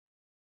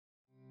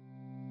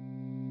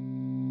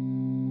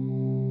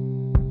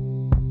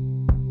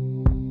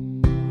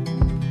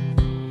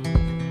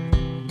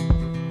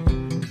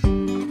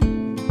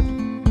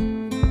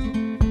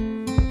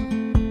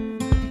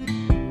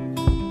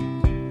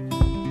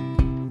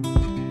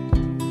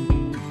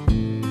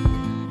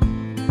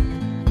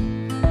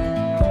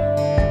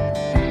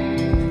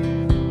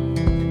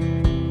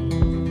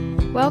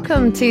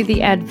Welcome to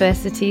the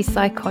Adversity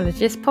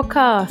Psychologist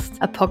podcast,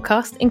 a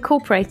podcast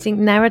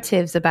incorporating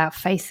narratives about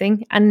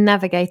facing and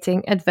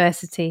navigating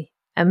adversity,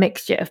 a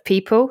mixture of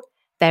people,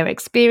 their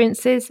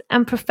experiences,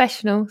 and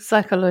professional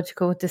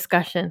psychological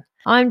discussion.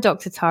 I'm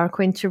Dr. Tara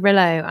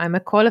Quinterillo. I'm a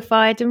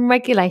qualified and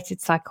regulated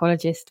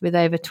psychologist with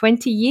over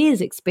 20 years'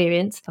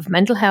 experience of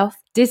mental health,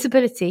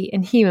 disability,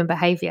 and human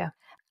behaviour.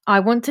 I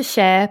want to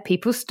share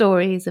people's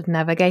stories of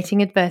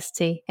navigating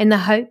adversity in the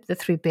hope that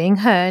through being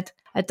heard,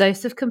 a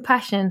dose of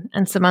compassion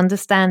and some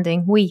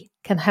understanding, we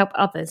can help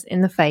others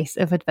in the face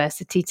of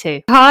adversity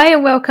too. Hi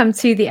and welcome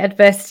to the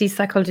Adversity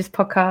Psychologist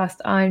podcast.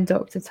 I'm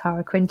Dr.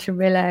 Tara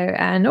Quinterillo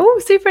and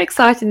super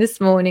exciting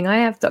this morning. I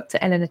have Dr.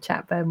 Eleanor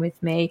Chatburn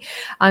with me.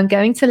 I'm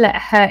going to let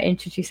her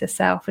introduce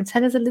herself and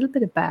tell us a little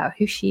bit about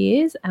who she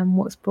is and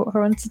what's brought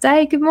her on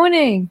today. Good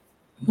morning.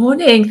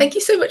 Morning. Thank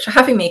you so much for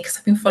having me, because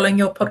I've been following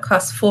your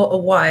podcast for a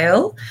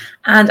while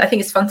and I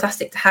think it's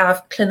fantastic to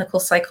have clinical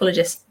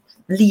psychologists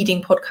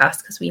leading podcasts,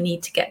 because we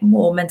need to get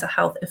more mental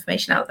health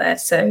information out there.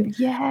 So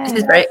This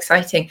is very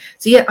exciting.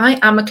 So I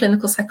am a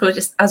clinical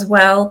psychologist as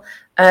well,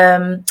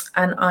 and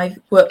I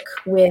work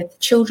with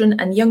children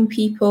and young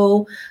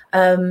people,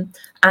 and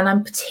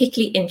I'm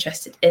particularly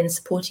interested in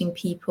supporting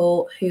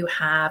people who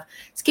have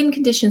skin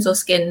conditions or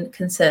skin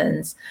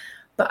concerns.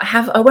 But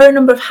I wear a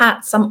number of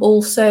hats. I'm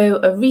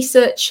also a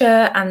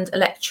researcher and a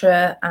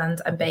lecturer,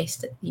 and I'm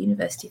based at the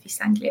University of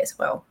East Anglia as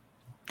well.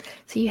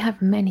 So you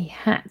have many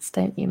hats,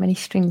 don't you? Many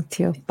strings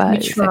to your bow. We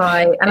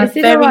try. And I've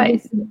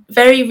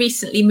very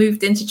recently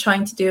moved into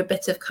trying to do a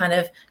bit of kind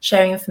of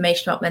sharing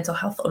information about mental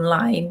health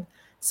online.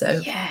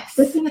 So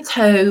dipping a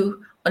toe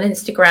on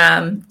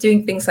Instagram,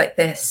 doing things like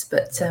this,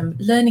 but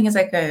learning as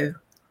I go.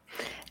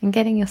 And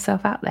getting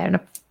yourself out there. And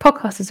a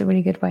podcast is a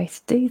really good way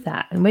to do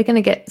that. And we're going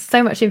to get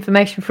so much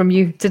information from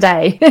you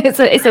today.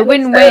 It's a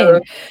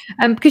win-win.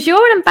 Because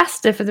you're an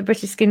ambassador for the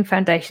British Skin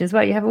Foundation as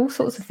well. You have all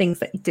sorts of things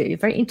that you do.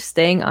 Very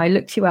interesting. I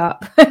looked you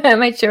up. I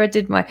made sure I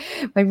did my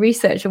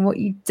research on what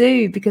you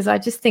do, because I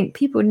just think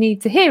people need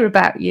to hear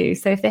about you.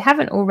 So if they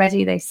haven't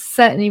already, they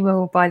certainly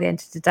will by the end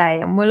of today.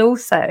 And we'll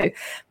also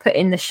put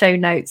in the show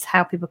notes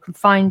how people can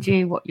find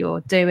you, what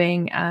you're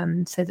doing,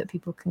 so that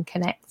people can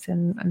connect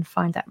and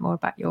find out more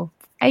about your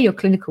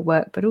clinical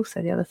work, but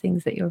also the other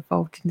things that you're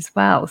involved in as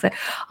well. So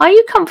are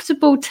you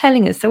comfortable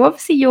telling us? So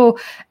obviously your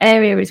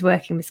area is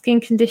working with skin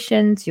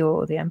conditions.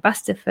 You're the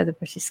ambassador for the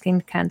British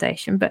Skin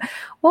Foundation, but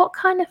what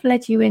kind of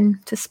led you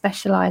into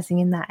specialising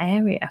in that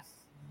area?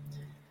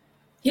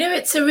 You know,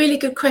 it's a really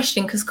good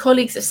question, because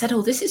colleagues have said,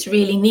 this is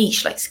really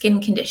niche, like skin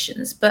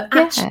conditions. But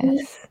actually,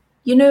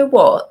 you know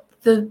what?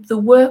 The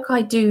work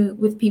I do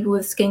with people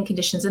with skin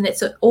conditions, and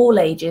it's at all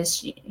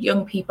ages,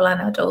 young people and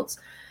adults,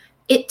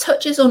 it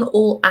touches on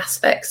all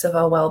aspects of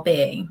our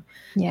well-being.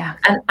 Yeah.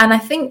 And I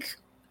think,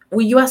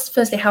 you asked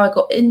firstly how I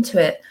got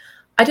into it.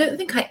 I don't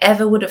think I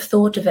ever would have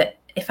thought of it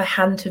if I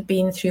hadn't have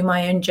been through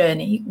my own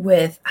journey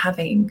with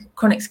having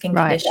chronic skin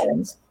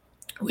conditions,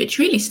 which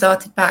really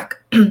started back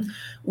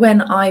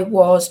when I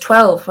was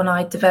 12, when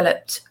I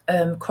developed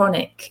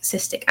chronic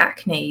cystic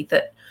acne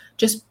that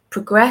just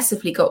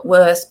progressively got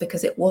worse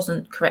because it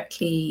wasn't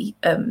correctly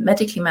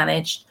medically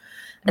managed.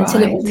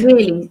 Until it was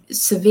really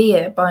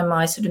severe by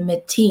my sort of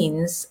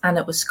mid-teens, and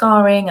it was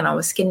scarring and I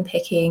was skin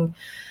picking,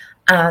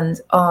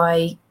 and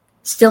I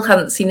still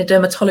hadn't seen a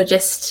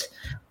dermatologist.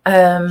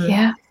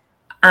 And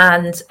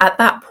at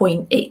that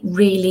point, it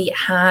really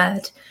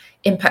had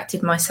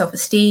impacted my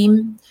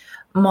self-esteem,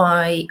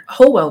 my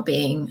whole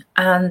well-being,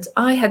 and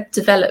I had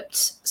developed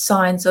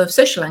signs of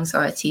social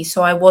anxiety.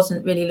 So I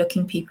wasn't really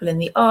looking people in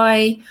the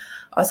eye.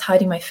 I was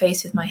hiding my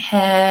face with my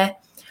hair.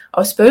 I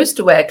was supposed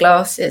to wear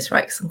glasses,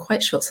 right, because I'm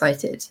quite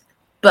short-sighted.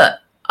 But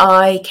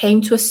I came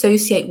to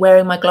associate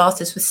wearing my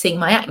glasses with seeing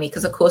my acne,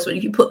 because, of course, when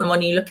you put them on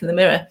and you look in the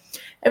mirror,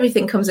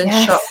 everything comes in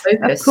sharp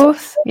focus. Of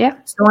course, yeah.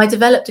 So I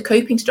developed a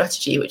coping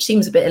strategy, which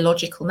seems a bit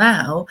illogical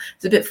now.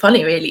 It's a bit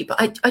funny, really, but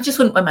I just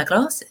wouldn't wear my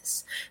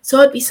glasses. So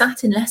I'd be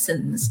sat in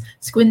lessons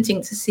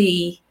squinting to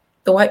see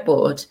the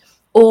whiteboard,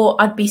 or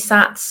I'd be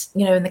sat,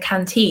 in the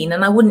canteen,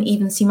 and I wouldn't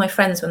even see my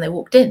friends when they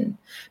walked in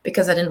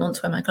because I didn't want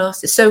to wear my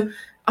glasses. So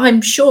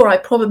I'm sure I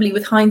probably,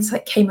 with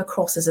hindsight, came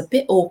across as a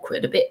bit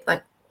awkward, a bit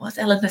like, was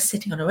Eleanor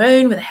sitting on her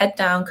own with her head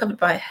down, covered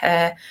by her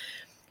hair?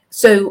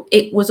 So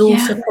it was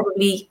also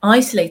probably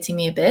isolating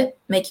me a bit,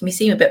 making me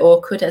seem a bit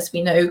awkward, as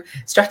we know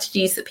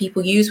strategies that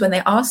people use when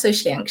they are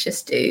socially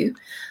anxious do.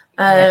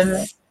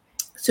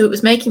 So it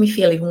was making me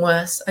feel even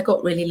worse. I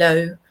got really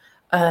low.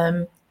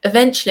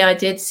 Eventually, I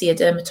did see a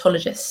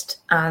dermatologist,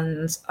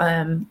 and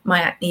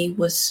my acne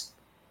was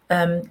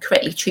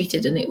correctly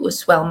treated and it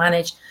was well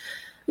managed.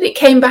 But it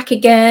came back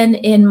again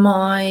in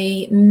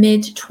my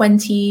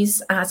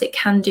mid-20s, as it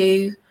can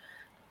do.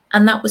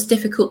 And that was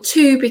difficult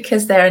too,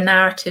 because there are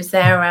narratives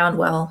there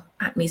around,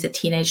 acne is a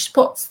teenage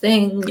spots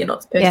thing. You're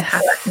not supposed to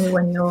have acne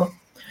when you're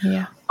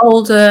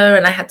older.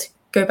 And I had to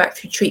go back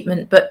through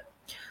treatment. But,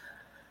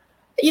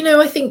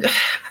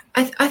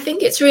 I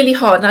think it's really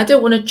hard. And I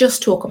don't want to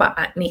just talk about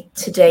acne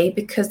today,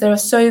 because there are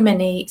so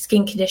many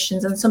skin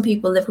conditions, and some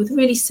people live with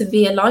really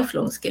severe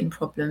lifelong skin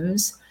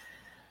problems.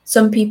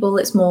 Some people,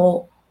 it's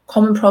more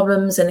common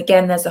problems. And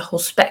again, there's a whole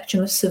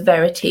spectrum of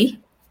severity.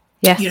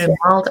 Yes. You know,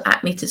 mild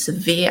acne to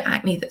severe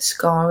acne that's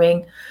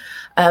scarring.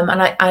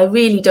 And I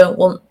really don't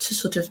want to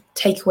sort of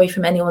take away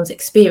from anyone's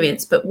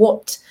experience, but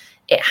what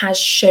it has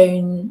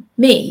shown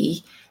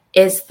me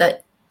is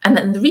that, and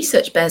then the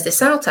research bears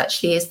this out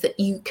actually, is that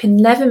you can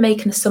never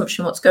make an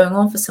assumption what's going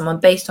on for someone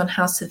based on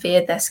how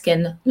severe their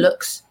skin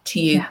looks to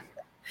you. Yeah.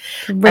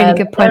 Really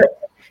good point.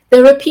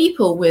 There are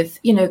people with,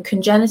 you know,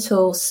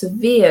 congenital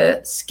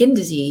severe skin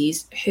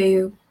disease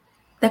who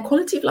their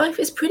quality of life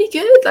is pretty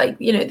good. Like,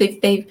 you know,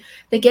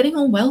 they're getting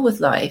on well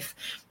with life.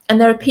 And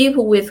there are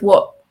people with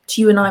what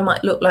to you and I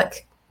might look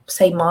like,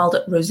 say, mild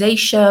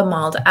rosacea,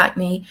 mild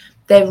acne.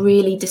 They're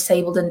really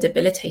disabled and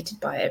debilitated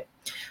by it.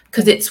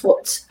 Because it's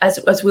what,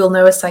 as we'll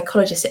know as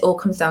psychologists, it all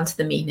comes down to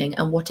the meaning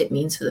and what it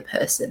means for the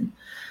person.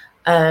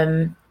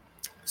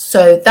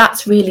 So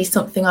that's really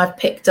something I've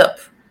picked up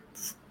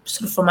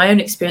sort of from my own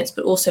experience,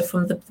 but also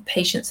from the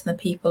patients and the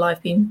people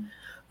I've been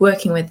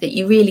working with, that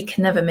you really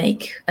can never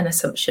make an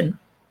assumption.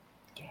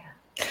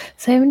 Yeah,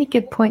 so many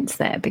good points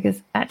there,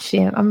 because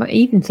actually I'm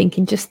even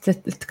thinking just the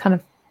kind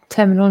of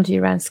terminology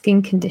around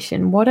skin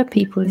condition. What are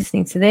people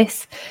listening to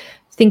this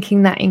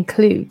thinking that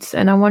includes?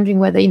 And I'm wondering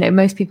whether, you know,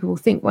 most people will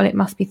think, well, it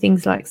must be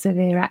things like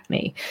severe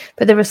acne,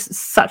 but there is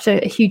such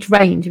a huge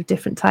range of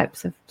different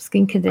types of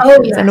skin conditions.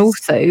 Oh, yes. And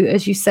also,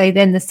 as you say,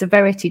 then the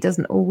severity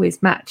doesn't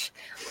always match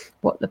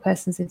what the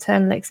person's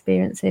internal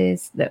experience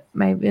is, that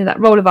maybe, you know, that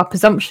role of our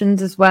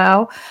presumptions as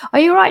well. Are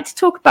you all right to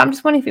talk about, I'm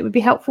just wondering if it would be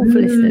helpful for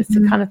listeners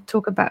to kind of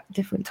talk about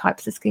different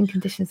types of skin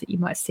conditions that you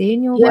might see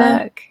in your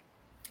work?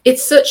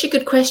 It's such a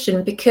good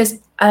question, because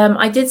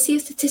I did see a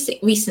statistic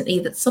recently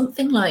that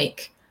something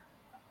like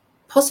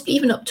possibly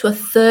even up to a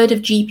third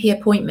of GP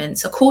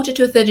appointments, a quarter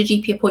to a third of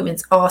GP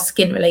appointments are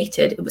skin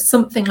related. It was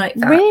something like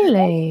that.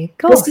 Really?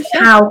 Gosh, this is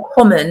how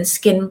common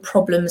skin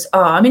problems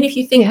are. I mean, if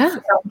you think, for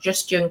example,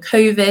 just during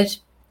COVID,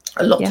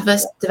 a lot of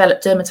us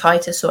developed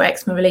dermatitis or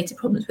eczema related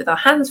problems with our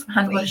hands from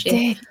hand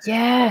washing.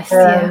 Yes.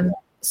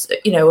 So,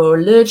 you know, or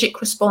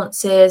allergic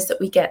responses that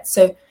we get.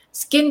 So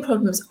skin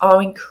problems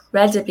are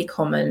incredibly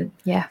common.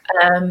 Yeah.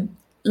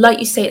 Like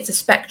you say, it's a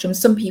spectrum.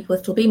 Some people,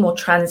 it'll be more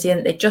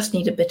transient. They just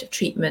need a bit of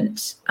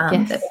treatment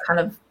and they're kind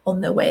of on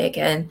their way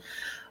again.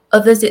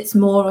 Others, it's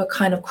more a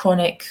kind of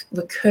chronic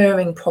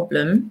recurring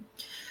problem.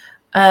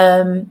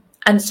 And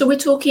so we're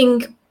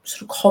talking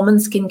sort of common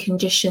skin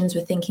conditions.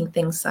 We're thinking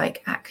things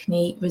like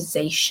acne,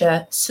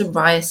 rosacea,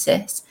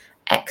 psoriasis,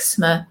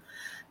 eczema,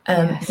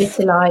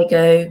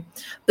 vitiligo.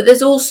 But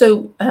there's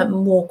also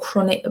more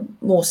chronic,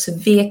 more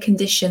severe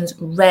conditions,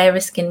 rarer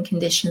skin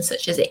conditions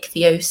such as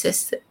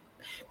ichthyosis that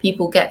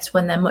people get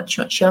when they're much,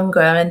 much younger.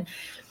 And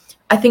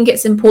I think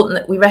it's important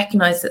that we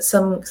recognize that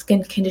some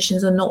skin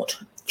conditions are not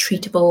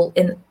treatable,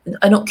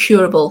 are not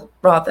curable,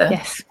 rather.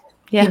 Yes.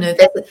 Yeah. You know,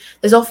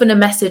 there's often a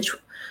message,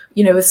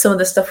 you know, with some of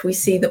the stuff we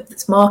see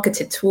that's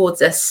marketed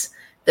towards us,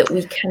 that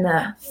we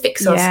can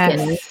fix our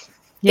skin,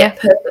 get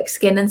perfect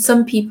skin. And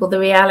some people, the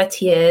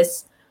reality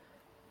is,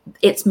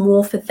 it's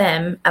more for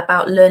them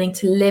about learning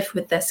to live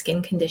with their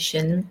skin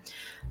condition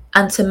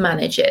and to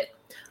manage it.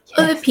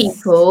 Other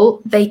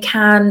people, they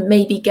can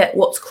maybe get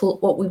what's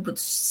called, what we would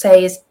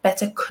say is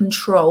better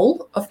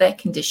control of their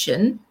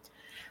condition.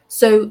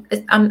 So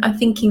I'm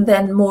thinking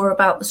then more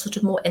about the sort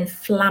of more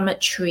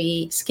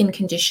inflammatory skin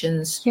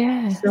conditions.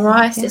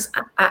 Psoriasis,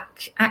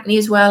 acne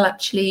as well,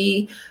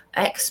 actually,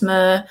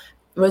 eczema,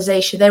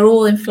 rosacea, they're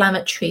all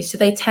inflammatory. So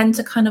they tend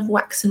to kind of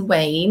wax and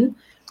wane.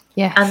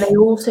 And they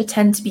also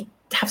tend to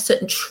have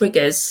certain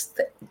triggers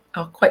that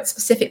are quite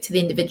specific to the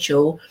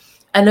individual.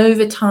 And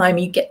over time,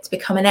 you get to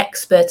become an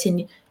expert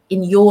in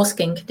your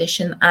skin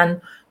condition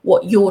and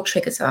what your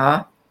triggers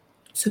are.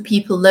 So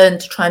people learn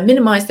to try and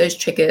minimize those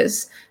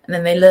triggers, and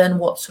then they learn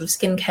what sort of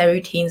skincare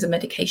routines and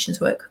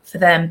medications work for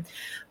them.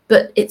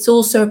 But it's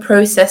also a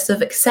process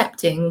of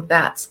accepting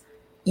that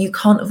you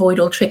can't avoid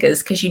all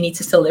triggers, because you need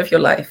to still live your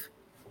life.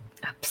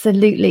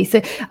 Absolutely.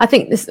 So I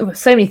think there's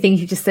so many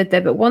things you just said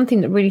there, but one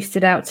thing that really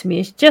stood out to me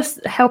is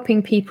just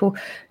helping people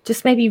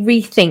just maybe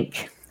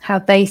rethink how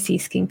they see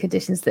skin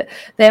conditions. That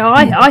there are,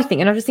 I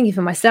think, and I'm just thinking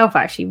for myself,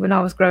 actually, when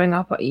I was growing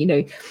up, you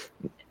know,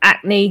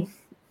 acne,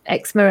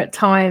 eczema at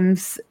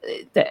times,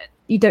 that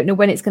you don't know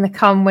when it's going to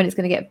come, when it's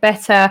going to get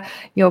better.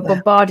 You're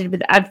bombarded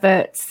with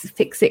adverts,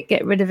 fix it,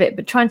 get rid of it,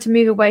 but trying to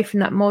move away from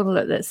that model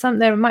that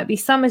there might be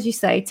some, as you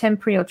say,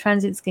 temporary or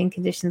transient skin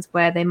conditions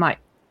where they might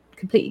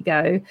completely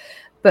go.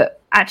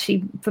 But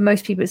actually, for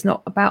most people, it's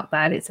not about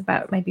that. It's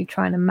about maybe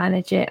trying to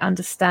manage it,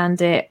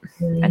 understand it,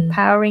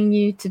 empowering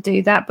you to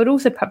do that, but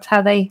also perhaps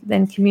how they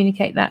then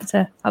communicate that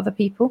to other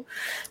people.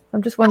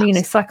 I'm just wondering, you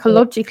know,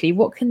 psychologically,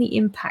 what can the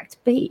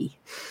impact be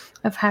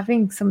of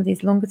having some of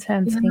these longer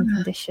term skin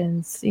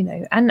conditions, you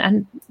know,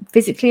 and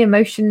physically,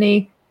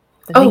 emotionally,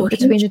 the link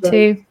between the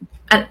two?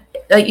 And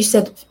like you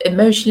said,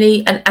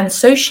 emotionally and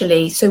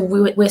socially. So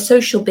we're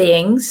social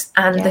beings.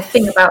 And the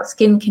thing about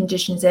skin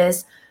conditions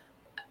is,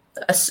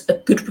 a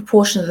good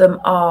proportion of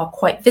them are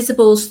quite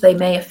visible, so they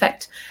may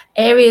affect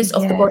areas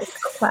of the body that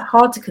are quite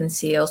hard to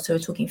conceal. So we're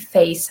talking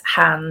face,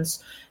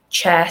 hands,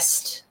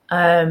 chest,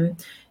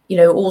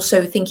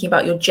 Also thinking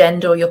about your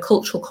gender or your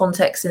cultural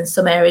context. In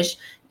some areas,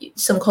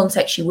 some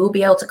contexts, you will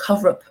be able to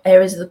cover up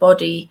areas of the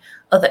body,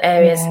 other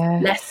areas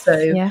less so.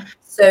 Yeah.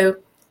 So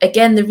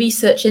again, the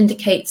research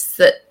indicates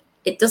that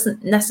it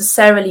doesn't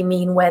necessarily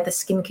mean where the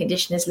skin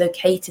condition is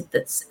located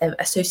that's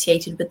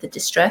associated with the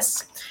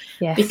distress.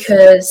 Yes.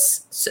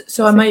 Because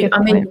so I may be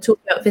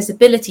talking about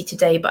visibility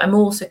today, but I'm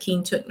also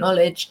keen to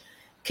acknowledge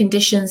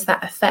conditions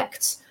that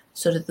affect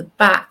sort of the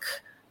back,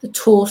 the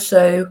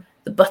torso,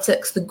 the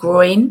buttocks, the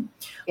groin,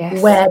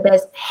 where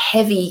there's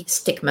heavy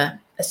stigma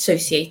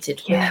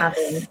associated with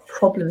having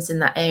problems in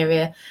that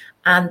area,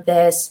 and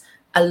there's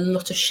a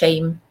lot of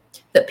shame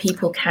that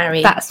people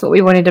carry. That's what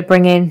we wanted to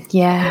bring in.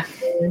 Yeah.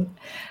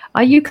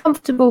 Are you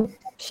comfortable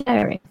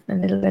sharing a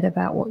little bit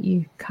about what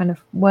you kind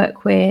of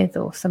work with,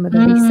 or some of the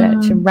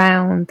research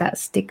around that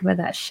stigma,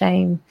 that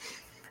shame,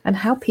 and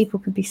how people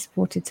can be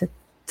supported to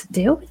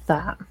deal with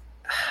that?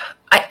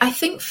 I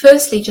think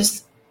firstly,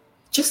 just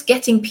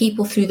getting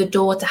people through the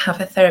door to have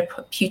a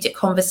therapeutic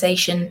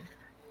conversation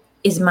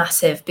is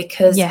massive,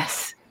 because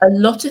a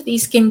lot of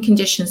these skin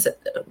conditions that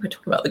we're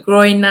talking about, the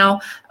groin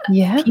now,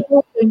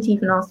 people don't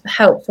even ask for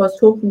help. So I was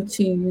talking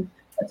to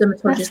a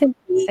dermatologist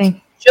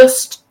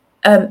just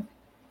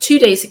 2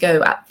 days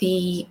ago at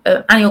the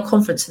annual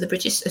conference of the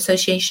British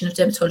Association of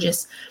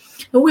Dermatologists,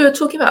 and we were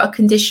talking about a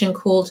condition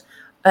called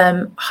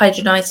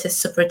hidradenitis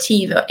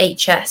suppurativa,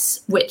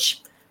 HS,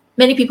 which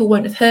many people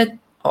won't have heard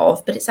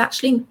of, but it's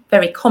actually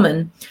very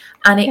common,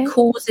 and it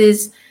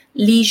causes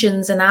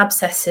lesions and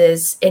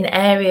abscesses in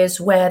areas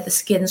where the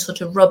skin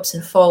sort of rubs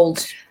and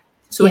folds.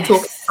 So we're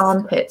talking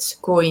armpits,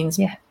 groins,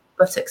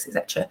 buttocks,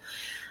 etc.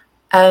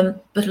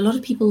 But a lot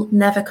of people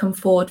never come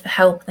forward for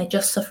help. They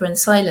just suffer in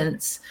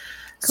silence.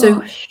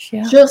 And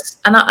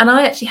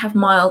I actually have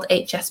mild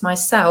HS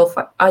myself.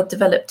 I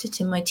developed it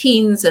in my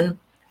teens, and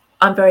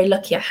I'm very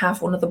lucky I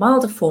have one of the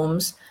milder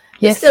forms.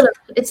 It's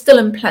still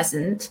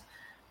unpleasant.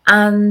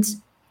 And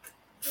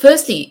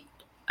firstly,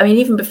 I mean,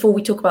 even before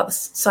we talk about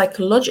this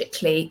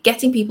psychologically,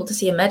 getting people to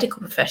see a medical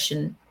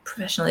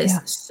professional is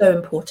so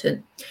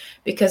important,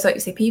 because, like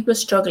you say, people are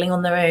struggling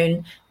on their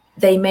own.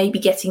 They may be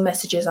getting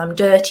messages, I'm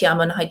dirty, I'm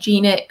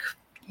unhygienic.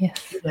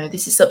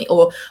 This is something,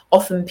 or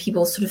often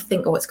people sort of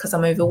think, it's because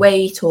I'm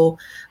overweight or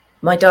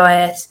my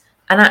diet.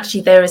 And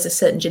actually there is a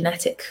certain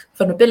genetic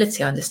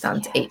vulnerability, I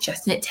understand, to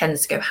HS, and it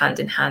tends to go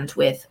hand in hand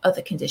with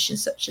other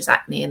conditions such as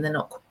acne, and they're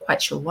not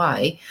quite sure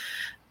why.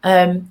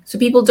 So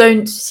people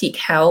don't seek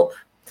help.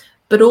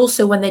 But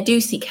also when they do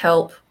seek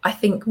help, I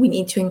think we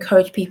need to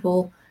encourage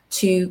people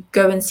to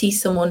go and see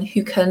someone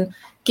who can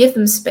give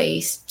them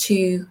space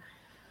to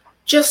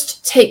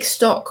just take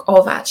stock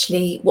of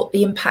actually what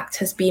the impact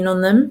has been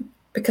on them.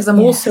 Because I'm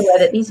also aware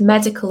that these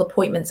medical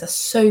appointments are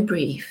so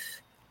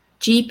brief.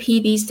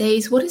 GP these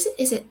days, what is it?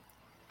 Is it,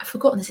 I've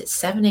forgotten, is it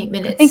 7-8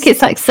 minutes? I think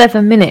it's like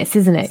 7 minutes,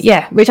 isn't it?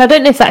 Yeah, which I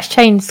don't know if that's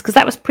changed, because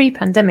that was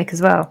pre-pandemic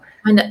as well.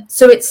 And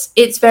so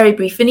it's very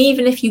brief. And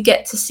even if you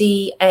get to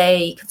see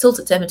a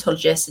consultant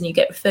dermatologist and you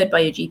get referred by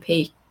your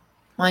GP,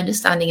 my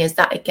understanding is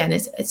that, again,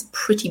 is a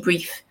pretty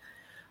brief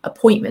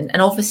appointment.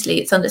 And obviously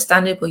it's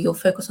understandable you'll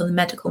focus on the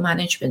medical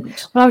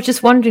management. Well, I was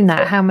just wondering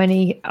how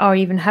many are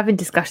even having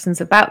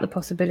discussions about the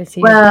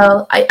possibility.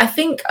 Well, I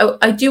think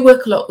I do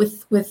work a lot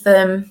with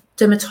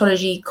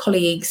dermatology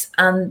colleagues,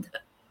 and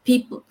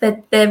people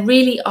that they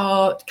really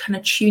are kind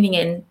of tuning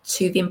in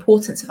to the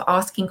importance of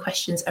asking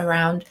questions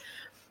around,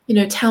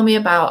 tell me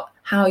about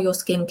how your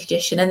skin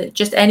condition, and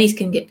just any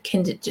skin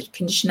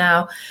condition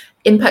now,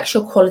 impacts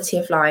your quality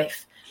of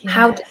life.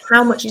 How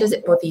much does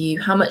it bother you?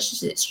 How much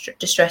does it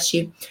distress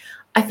you?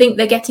 I think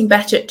they're getting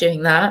better at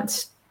doing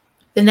that.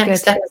 The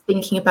next step is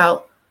thinking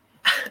about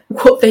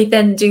what they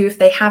then do if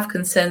they have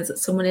concerns that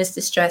someone is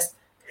distressed,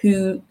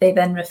 who they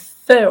then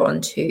refer on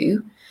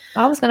to.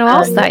 I was going to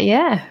ask that,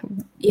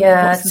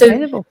 What's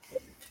available?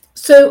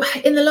 So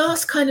in the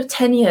last kind of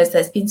 10 years,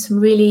 there's been some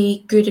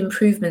really good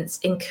improvements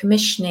in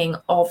commissioning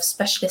of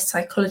specialist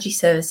psychology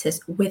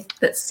services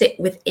that sit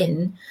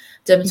within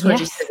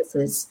dermatology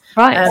services.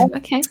 Right,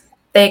 okay.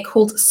 They're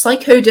called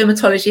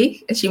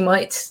psychodermatology, as you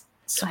might.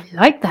 I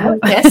like that.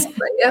 Yes.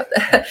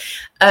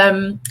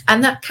 And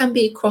that can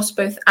be across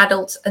both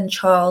adult and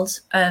child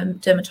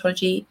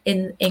dermatology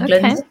in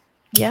England. Okay.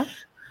 Yeah.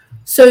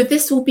 So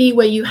this will be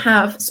where you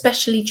have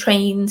specially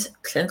trained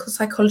clinical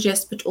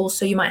psychologists, but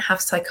also you might have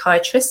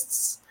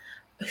psychiatrists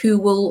who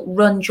will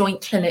run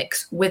joint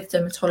clinics with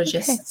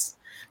dermatologists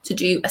to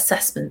do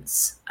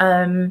assessments.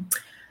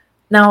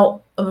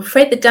 Now, I'm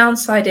afraid the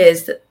downside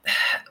is that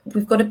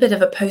we've got a bit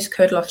of a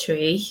postcode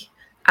lottery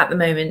at the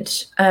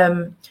moment.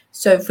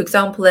 So, for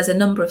example, there's a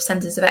number of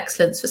centres of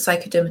excellence for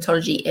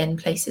psychodermatology in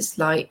places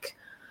like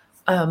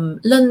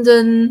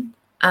London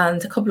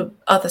and a couple of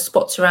other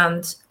spots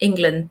around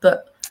England.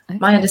 But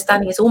my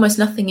understanding is almost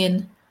nothing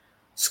in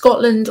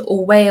Scotland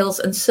or Wales,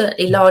 and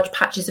certainly large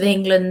patches of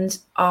England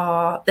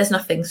there's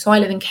nothing. So I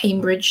live in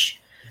Cambridge.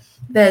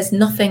 There's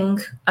nothing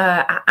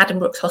at Adam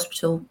Brooks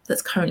Hospital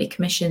that's currently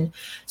commissioned.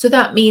 So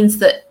that means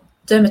that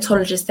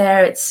dermatologists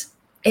there, it's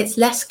it's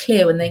less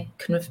clear when they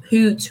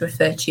who to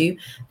refer to.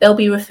 They'll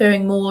be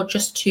referring more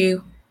just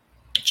to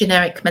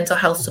generic mental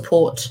health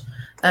support,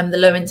 the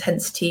low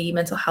intensity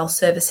mental health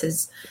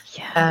services,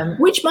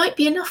 which might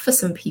be enough for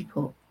some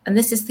people. And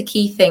this is the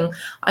key thing.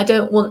 I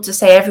don't want to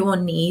say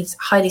everyone needs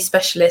highly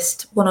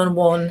specialist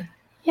one-on-one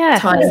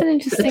time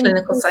with a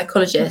clinical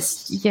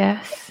psychologist.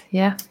 Yes,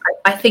 yeah.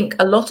 I think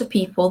a lot of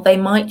people, they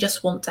might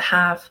just want to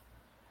have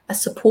a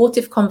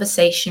supportive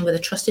conversation with a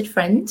trusted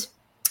friend.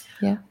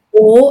 Yeah.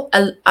 Or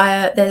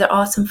there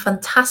are some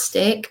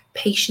fantastic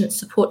patient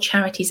support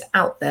charities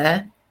out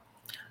there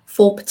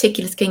for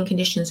particular skin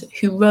conditions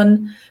who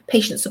run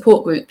patient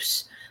support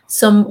groups.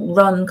 Some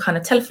run kind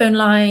of telephone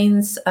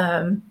lines,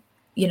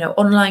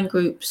 online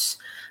groups.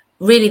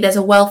 Really, there's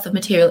a wealth of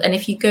material. And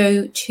if you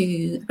go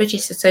to the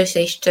British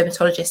Association of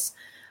Dermatologists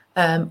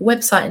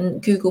website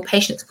and Google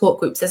patient support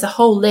groups, there's a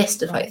whole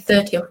list of like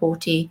 30 or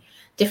 40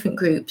 different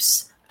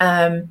groups.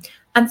 And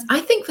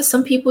I think for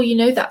some people,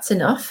 that's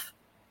enough.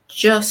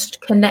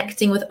 Just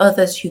connecting with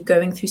others who are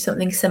going through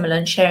something similar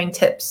and sharing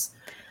tips.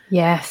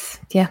 Yes,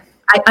 yeah.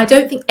 I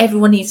don't think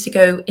everyone needs to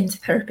go into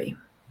therapy.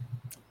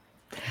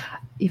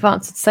 You've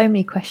answered so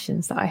many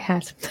questions that I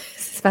had.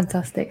 This is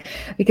fantastic.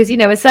 Because,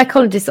 as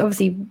psychologists,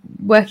 obviously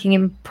working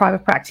in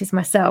private practice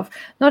myself,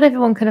 not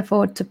everyone can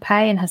afford to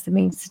pay and has the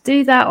means to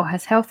do that or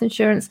has health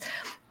insurance.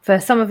 For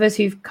some of us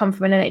who've come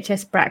from an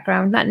NHS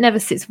background, that never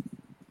sits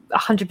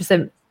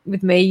 100%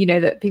 with me,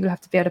 that people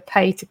have to be able to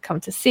pay to come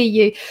to see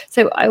you.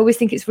 So I always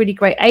think it's really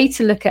great,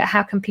 to look at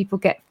how can people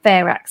get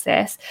fair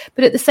access,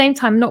 but at the same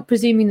time, not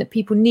presuming that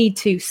people need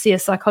to see a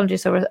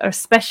psychologist or a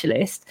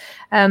specialist,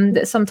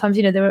 that sometimes,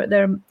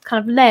 there are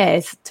kind of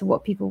layers to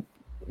what people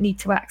need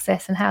to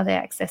access and how they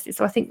access it.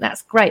 So I think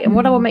that's great. And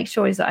what I will make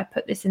sure is that I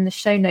put this in the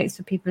show notes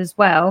for people as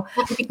well.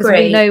 Because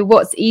we know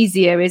what's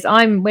easier is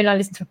when I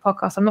listen to a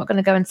podcast, I'm not going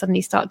to go and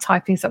suddenly start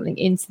typing something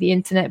into the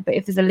internet, but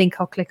if there's a link,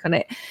 I'll click on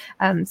it.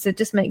 So it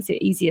just makes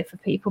it easier for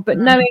people. But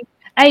knowing,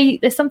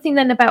 there's something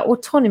then about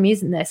autonomy,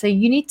 isn't there? So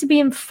you need to be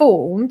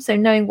informed. So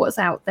knowing what's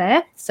out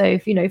there. So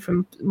if,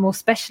 from more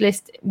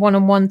specialist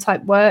one-on-one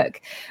type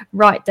work,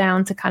 right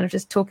down to kind of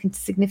just talking to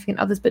significant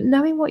others, but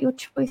knowing what your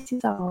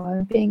choices are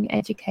and being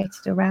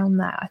educated around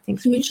that, I think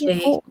is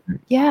really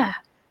important. Yeah.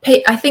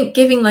 I think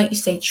giving, like you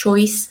say,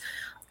 choice,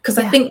 because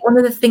I think one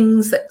of the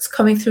things that's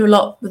coming through a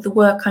lot with the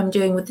work I'm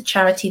doing with the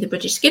charity, the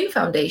British Skin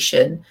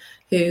Foundation,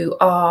 who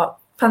are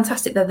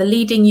fantastic. They're the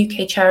leading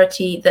UK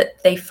charity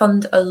that they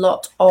fund a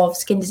lot of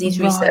skin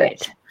disease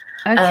research.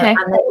 Okay.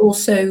 And they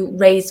also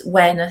raise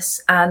awareness.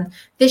 And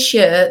this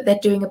year they're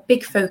doing a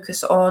big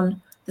focus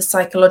on the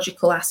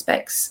psychological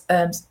aspects,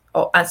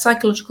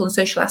 psychological and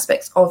social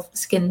aspects of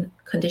skin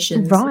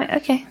conditions. Right.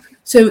 Okay.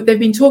 So they've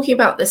been talking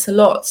about this a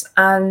lot.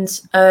 And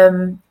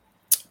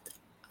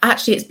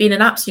actually, it's been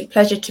an absolute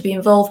pleasure to be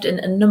involved in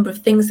a number of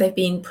things they've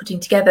been putting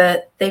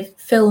together. They've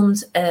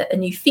filmed a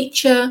new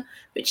feature,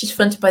 which is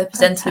fronted by the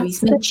presenter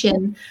Louise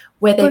Minchin,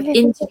 where they've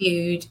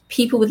interviewed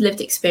people with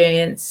lived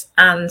experience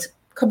and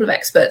a couple of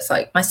experts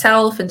like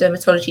myself and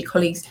dermatology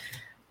colleagues,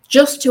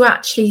 just to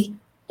actually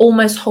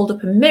almost hold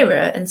up a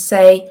mirror and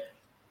say,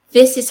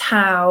 this is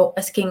how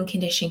a skin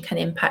condition can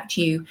impact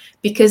you.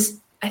 Because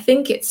I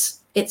think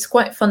it's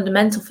quite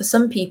fundamental for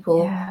some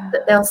people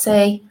that they'll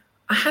say,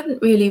 I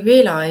hadn't really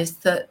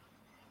realised that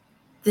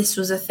this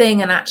was a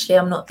thing, and actually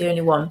I'm not the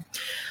only one.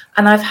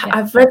 And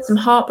I've read some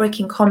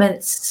heartbreaking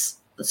comments,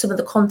 some of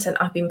the content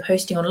I've been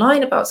posting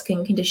online about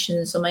skin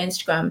conditions on my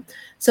Instagram.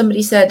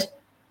 Somebody said,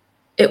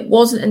 it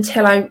wasn't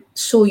until I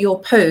saw your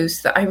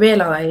post that I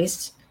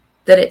realised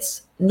that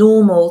it's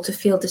normal to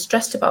feel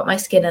distressed about my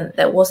skin and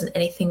there wasn't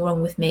anything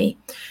wrong with me.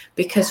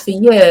 Because for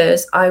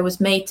years I was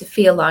made to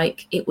feel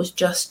like it was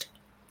just,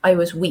 I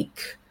was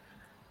weak.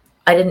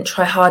 I didn't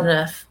try hard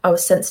enough. I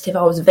was sensitive.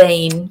 I was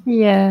vain.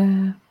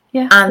 Yeah.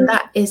 And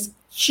that is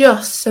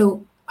just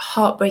so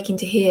heartbreaking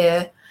to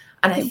hear.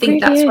 And I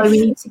think that's why we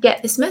need to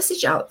get this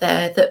message out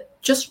there, that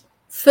just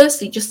to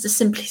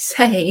simply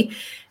say,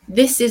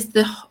 this is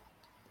the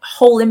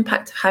whole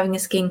impact of having a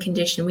skin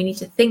condition. We need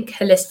to think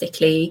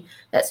holistically.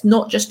 Let's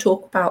not just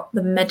talk about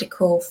the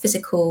medical,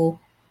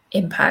 physical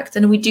impact.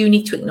 And we do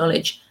need to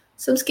acknowledge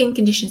some skin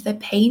conditions, they're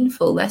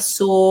painful, they're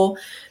sore,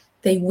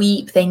 they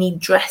weep, they need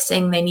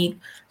dressing, they need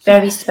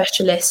very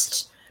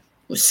specialist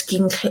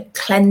skin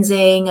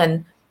cleansing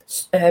and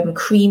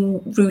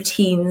cream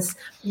routines.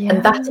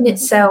 And that in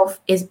itself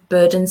is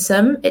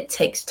burdensome. It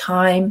takes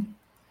time.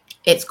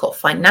 It's got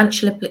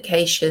financial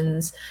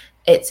implications.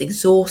 It's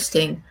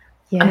exhausting.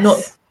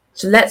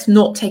 So let's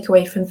not take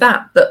away from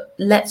that, but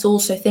let's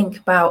also think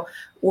about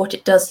what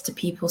it does to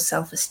people's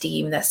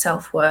self-esteem, their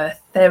self-worth,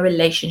 their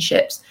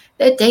relationships,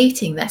 their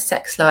dating, their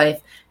sex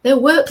life, their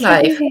work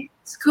life,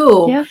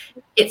 school.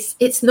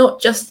 It's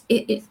not just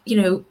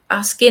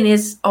our skin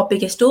is our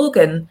biggest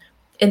organ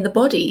in the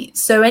body.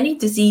 So any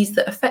disease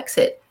that affects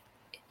it,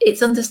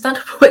 it's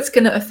understandable it's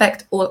going to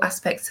affect all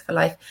aspects of our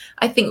life.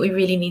 I think we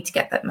really need to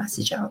get that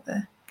message out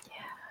there.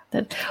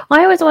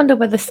 I always wonder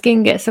whether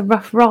skin gets a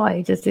rough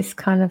ride as this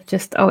kind of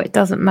just, it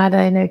doesn't matter,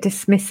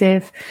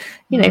 dismissive,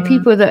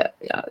 people that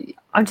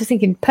I'm just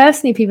thinking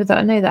personally, people that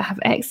I know that have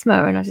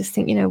eczema, and I just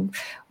think,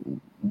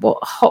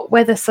 what hot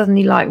weather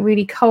suddenly, like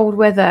really cold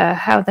weather,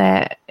 how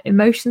their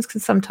emotions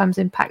can sometimes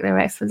impact their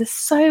eczema. There's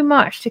so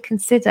much to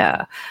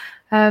consider.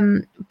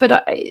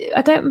 But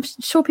I'm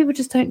sure people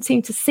just don't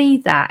seem to see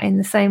that in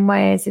the same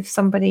way as if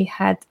somebody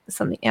had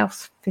something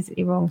else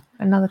physically wrong,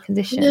 another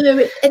condition. No,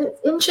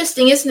 it's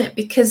interesting, isn't it?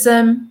 Because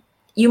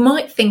you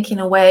might think in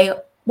a way,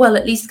 well,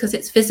 at least because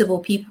it's visible,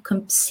 people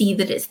can see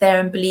that it's there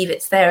and believe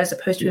it's there, as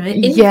opposed to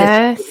an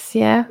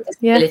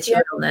disability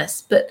or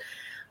illness. But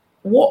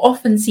what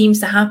often seems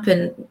to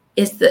happen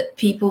is that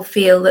people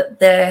feel that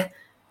their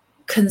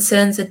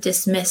concerns are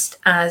dismissed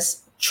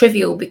as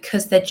trivial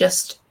because they're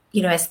just,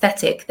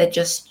 aesthetic. They're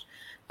just,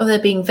 they're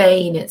being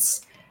vain.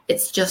 It's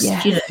just,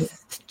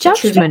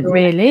 judgment,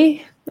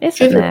 really,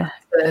 isn't there?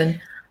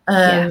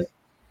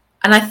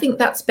 And I think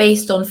that's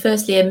based on,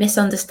 firstly, a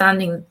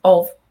misunderstanding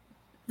of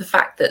the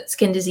fact that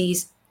skin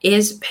disease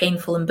is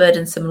painful and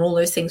burdensome and all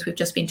those things we've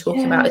just been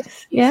talking about.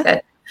 As you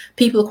said,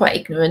 people are quite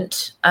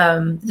ignorant.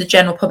 The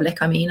general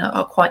public,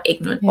 are quite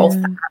ignorant of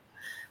that.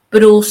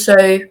 But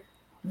also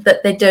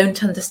that they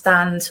don't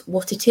understand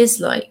what it is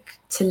like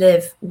to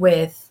live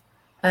with,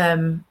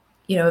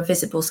 a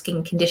visible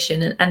skin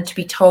condition and to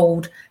be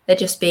told they're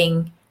just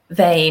being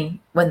vain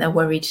when they're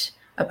worried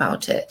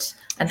about it.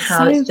 And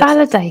how it's so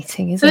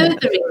validating, isn't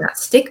it? Furthering that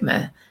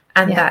stigma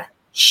and that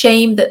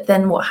shame that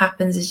then what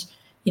happens is,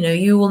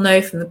 you will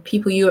know from the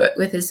people you work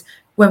with is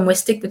when we're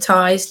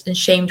stigmatized and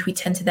shamed, we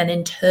tend to then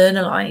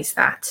internalize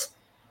that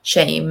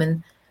shame.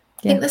 And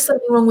I think there's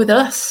something wrong with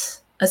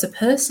us as a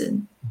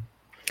person.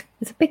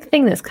 There's a big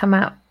thing that's come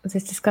out of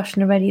this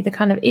discussion already, the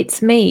kind of,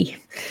 it's me,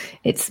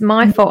 it's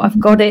my fault, I've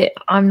got it,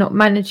 I'm not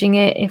managing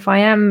it. If I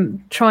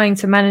am trying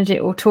to manage it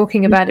or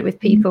talking about it with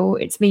people,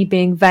 it's me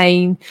being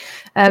vain.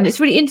 It's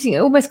really interesting. It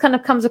almost kind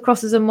of comes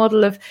across as a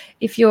model of,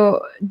 if you're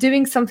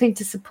doing something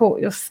to support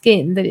your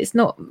skin, that it's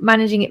not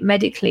managing it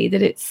medically,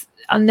 that it's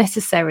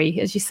unnecessary,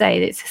 as you say,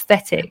 that it's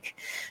aesthetic.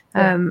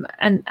 And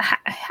how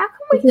can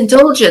we... It's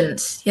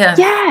indulgent.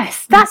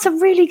 Yes, that's a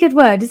really good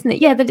word, isn't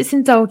it? That it's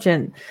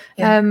indulgent.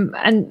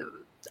 And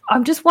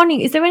I'm just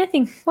wondering, is there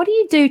anything, what do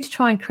you do to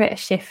try and create a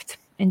shift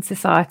in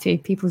society,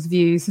 people's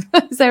views?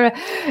 Is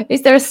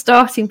there a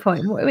starting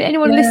point?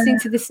 Anyone listening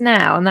to this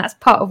now, and that's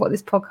part of what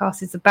this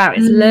podcast is about,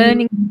 is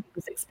learning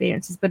people's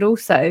experiences, but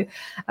also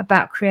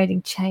about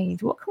creating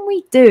change. What can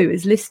we do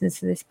as listeners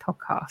to this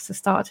podcast to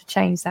start to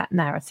change that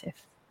narrative?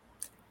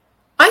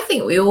 I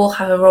think we all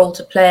have a role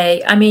to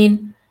play.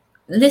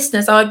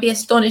 Listeners, I would be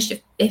astonished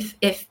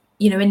if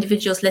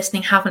individuals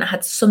listening haven't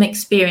had some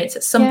experience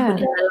at some point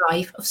in their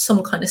life of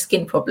some kind of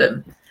skin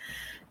problem,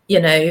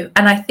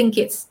 and I think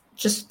it's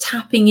just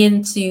tapping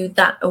into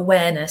that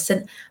awareness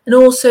and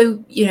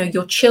also,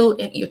 your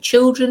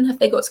children, have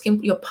they got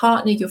skin, your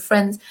partner, your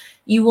friends,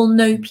 you will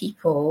know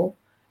people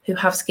who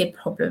have skin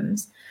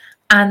problems,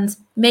 and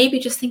maybe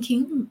just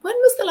thinking, when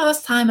was the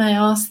last time I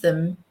asked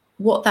them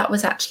what that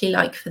was actually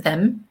like for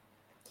them?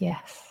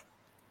 Yes.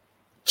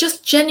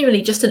 Just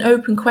genuinely, just an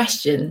open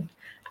question,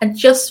 and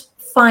just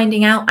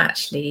finding out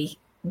actually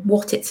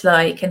what it's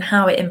like and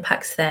how it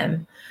impacts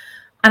them.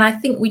 And I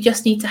think we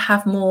just need to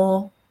have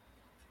more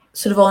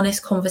sort of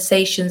honest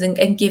conversations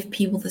and give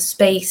people the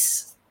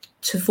space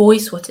to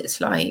voice what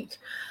it's like.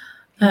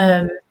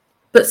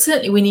 But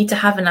certainly we need to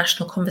have a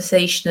national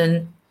conversation,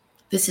 and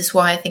this is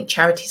why I think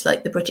charities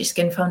like the British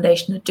Skin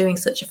Foundation are doing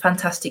such a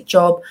fantastic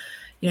job,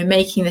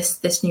 making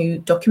this new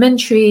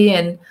documentary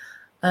and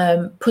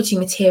putting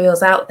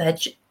materials out there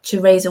to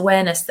raise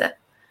awareness that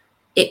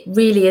it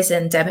really is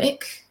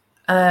endemic,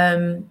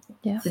 the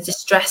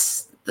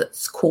distress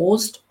that's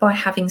caused by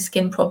having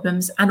skin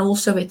problems, and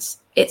also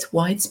it's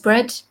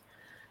widespread.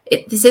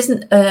 This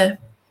isn't a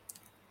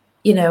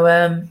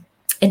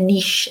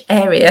niche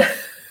area.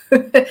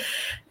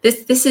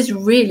 This is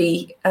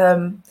really,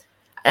 and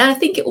I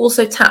think it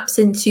also taps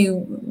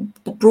into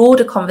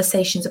broader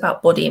conversations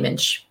about body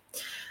image,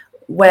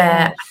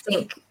 where I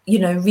think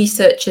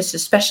researchers or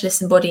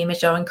specialists in body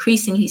image are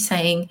increasingly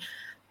saying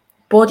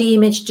body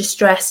image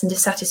distress and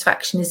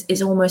dissatisfaction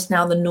is almost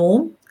now the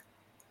norm,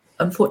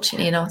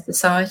 unfortunately, in our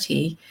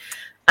society.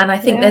 And I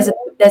think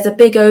there's a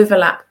big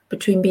overlap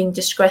between being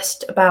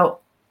distressed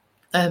about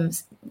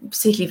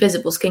particularly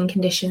visible skin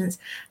conditions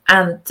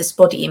and this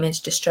body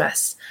image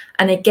distress.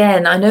 And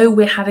again, I know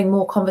we're having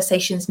more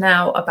conversations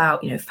now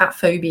about fat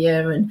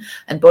phobia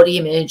and body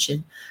image,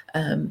 and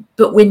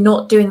but we're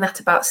not doing that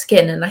about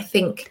skin. And I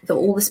think that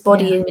all this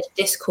body image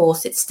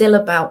discourse, it's still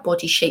about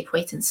body shape,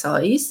 weight and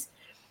size,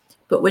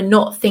 but we're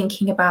not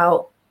thinking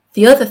about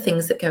the other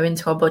things that go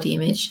into our body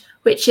image,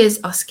 which is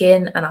our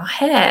skin and our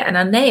hair and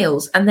our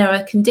nails. And there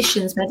are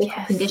conditions,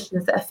 medical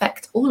conditions, that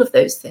affect all of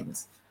those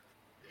things.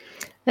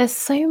 There's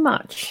so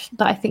much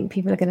that I think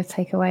people are going to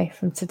take away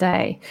from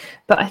today.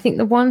 But I think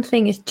the one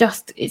thing is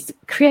it's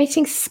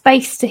creating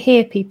space to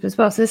hear people as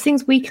well. So there's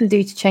things we can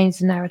do to change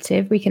the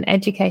narrative. We can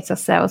educate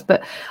ourselves.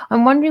 But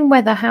I'm wondering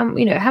whether how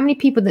many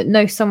people that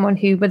know someone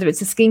who, whether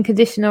it's a skin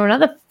condition or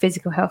another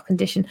physical health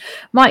condition,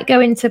 might go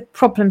into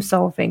problem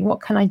solving. What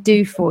can I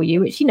do for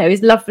you? Which,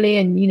 is lovely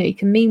and, you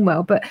can mean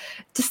well. But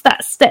just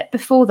that step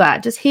before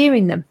that, just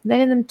hearing them,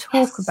 letting them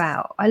talk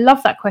about. I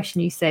love that question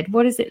you said.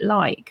 What is it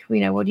like?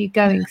 What are you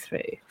going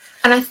through?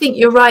 And I think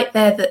you're right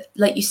there that,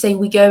 like you say,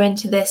 we go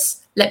into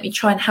this, let me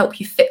try and help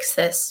you fix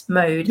this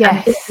mode. Yes.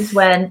 And this is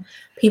when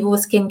people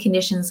with skin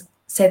conditions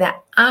say they're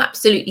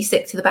absolutely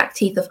sick to the back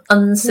teeth of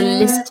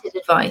unsolicited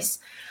advice.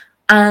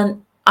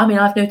 And I mean,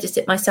 I've noticed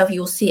it myself.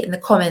 You'll see it in the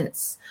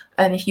comments.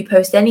 If you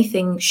post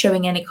anything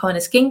showing any kind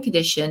of skin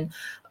condition,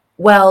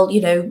 well,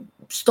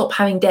 stop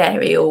having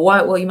dairy, or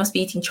well, you must be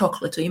eating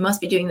chocolate, or you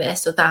must be doing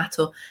this or that,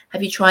 or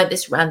have you tried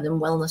this random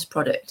wellness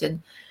product?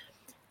 And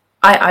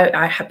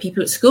I have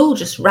people at school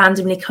just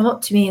randomly come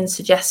up to me and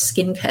suggest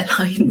skincare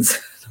lines,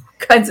 all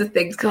kinds of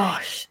things.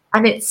 Gosh.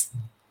 And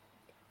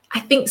I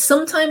think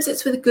sometimes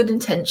it's with good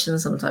intention,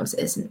 sometimes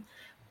it isn't.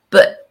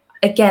 But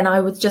again, I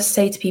would just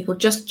say to people,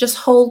 just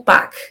hold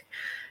back,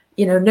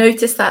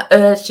 notice that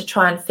urge to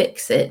try and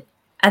fix it.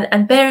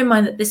 And bear in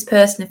mind that this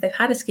person, if they've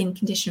had a skin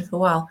condition for a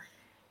while,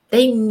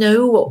 they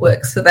know what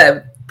works for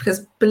them, because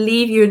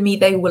believe you and me,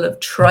 they will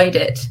have tried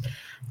it.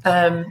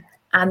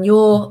 And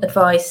your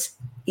advice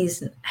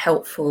isn't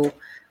helpful.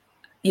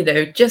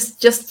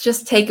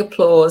 Just take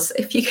applause.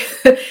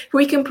 If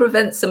we can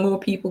prevent some more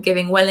people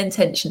giving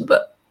well-intentioned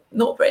but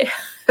not very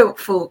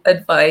helpful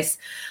advice,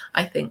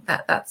 I think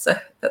that's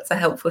a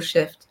helpful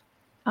shift.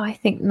 I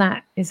think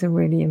that is a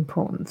really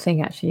important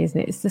thing, actually,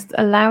 isn't it? It's just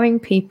allowing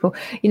people,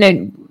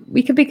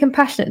 we can be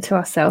compassionate to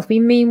ourselves. We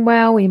mean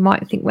well, we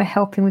might think we're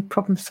helping with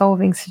problem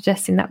solving,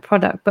 suggesting that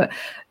product, but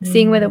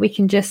seeing whether we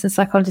can just, and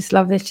psychologists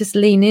love this, just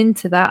lean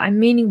into that. I'm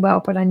meaning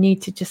well, but I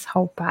need to just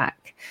hold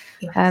back.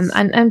 Yes.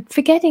 And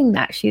forgetting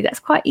that, actually, that's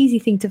quite an easy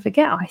thing to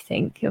forget, I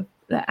think,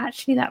 that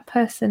actually that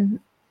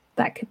person,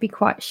 that could be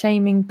quite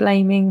shaming,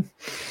 blaming.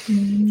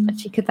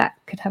 Actually, that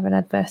could have an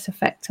adverse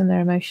effect on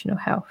their emotional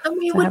health.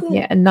 To have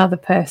yet another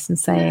person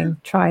saying,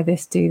 try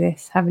this, do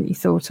this, haven't you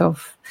thought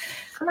of?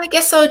 And I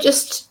guess I'll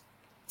just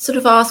sort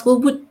of ask, well,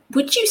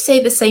 would you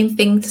say the same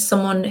thing to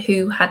someone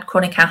who had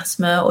chronic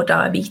asthma or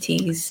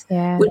diabetes?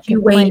 Yeah, would you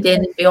wade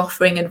in and be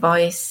offering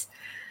advice?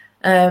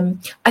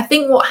 I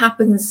think what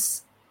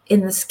happens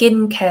in the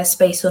skincare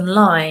space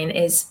online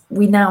is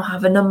we now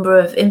have a number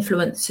of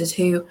influencers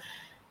who,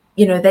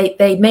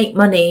 they make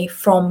money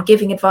from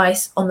giving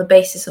advice on the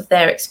basis of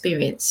their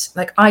experience.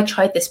 Like, I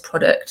tried this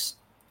product,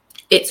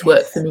 it's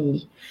worked for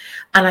me.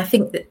 And I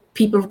think that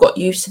people have got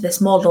used to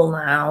this model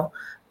now.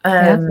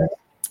 And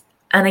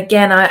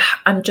again,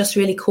 I'm just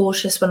really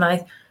cautious when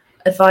I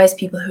advise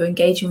people who are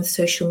engaging with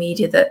social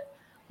media that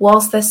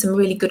whilst there's some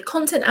really good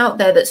content out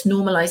there that's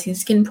normalizing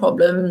skin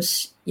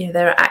problems,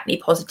 there are acne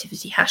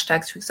positivity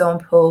hashtags, for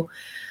example,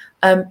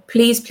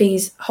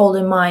 please hold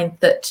in mind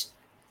that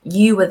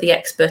you are the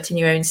expert in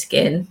your own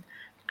skin,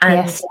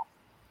 and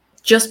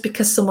just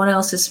because someone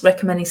else is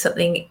recommending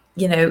something,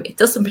 it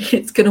doesn't mean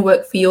it's going to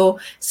work for your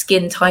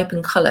skin type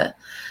and color.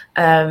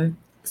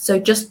 So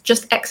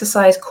just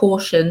exercise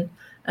caution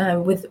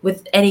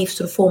with any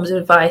sort of forms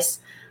of advice.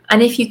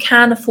 And if you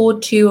can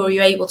afford to, or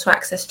you're able to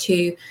access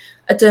to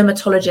a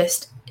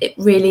dermatologist, it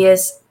really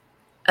is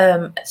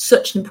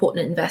such an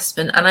important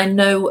investment. And I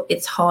know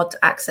it's hard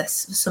to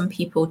access for some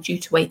people due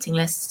to waiting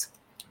lists,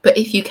 but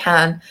if you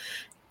can,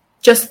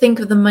 just think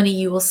of the money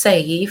you will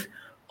save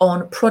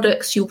on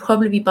products you'll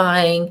probably be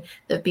buying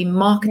that have been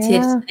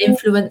marketed and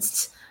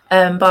influenced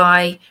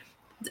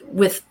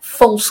with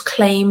false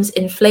claims,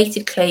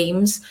 inflated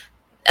claims.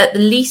 At the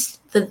least,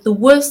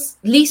 the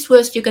least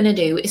worst you're going to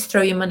do is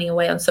throw your money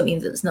away on something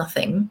that's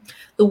nothing.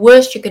 The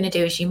worst you're going to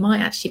do is you might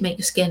actually make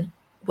your skin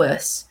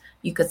worse.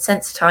 You could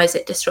sensitize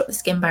it, disrupt the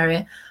skin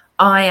barrier.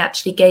 I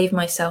actually gave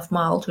myself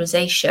mild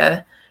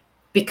rosacea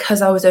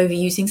because I was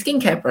overusing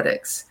skincare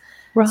products.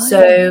 Right.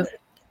 So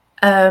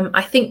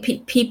I think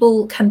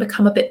people can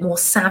become a bit more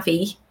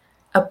savvy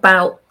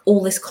about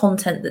all this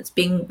content they're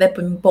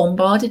being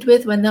bombarded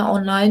with when they're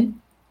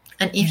online.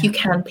 And if you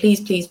can,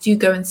 please do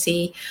go and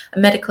see a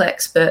medical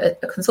expert,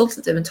 a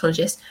consultant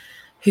dermatologist,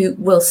 who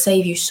will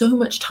save you so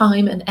much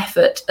time and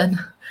effort and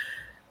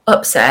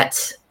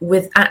upset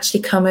with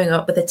actually coming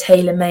up with a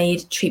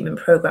tailor-made treatment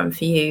program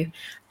for you.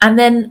 And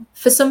then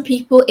for some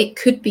people, it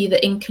could be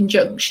that in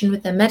conjunction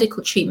with their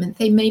medical treatment,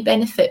 they may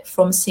benefit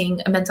from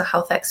seeing a mental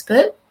health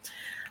expert.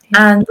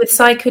 And with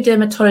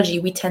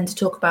psychodermatology, we tend to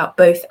talk about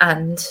both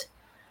and,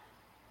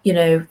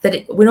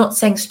 that we're not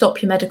saying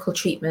stop your medical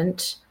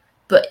treatment,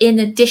 but in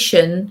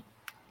addition,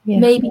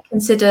 maybe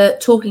consider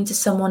talking to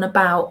someone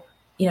about,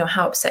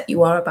 how upset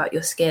you are about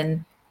your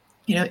skin.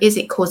 Is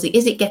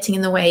it getting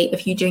in the way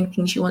of you doing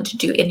things you want to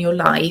do in your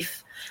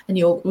life and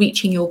you're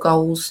reaching your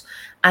goals?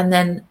 And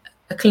then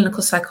a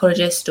clinical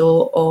psychologist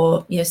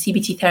or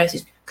CBT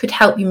therapist could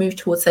help you move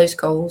towards those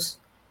goals.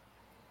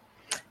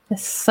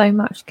 There's so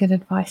much good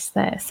advice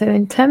there. So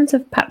in terms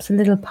of perhaps a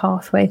little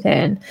pathway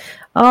then,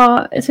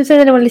 so if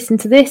anyone listening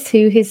to this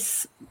who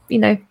has,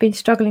 been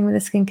struggling with a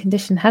skin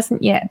condition,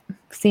 hasn't yet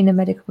seen a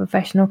medical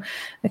professional,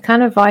 the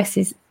kind of advice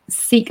is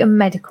seek a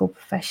medical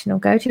professional.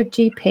 Go to a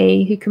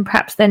GP who can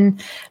perhaps then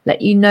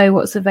let you know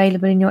what's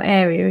available in your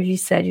area. As you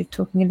said, you're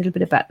talking a little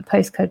bit about the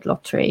postcode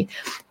lottery,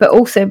 but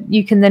also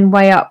you can then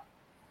weigh up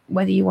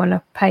whether you want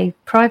to pay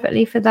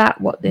privately for that,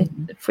 what the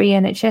free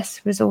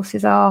NHS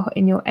resources are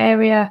in your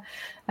area,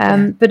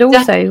 but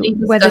also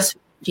whether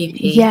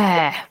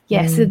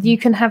GP. So you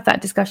can have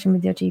that discussion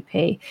with your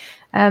GP,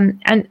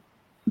 and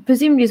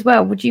presumably as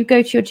well, would you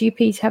go to your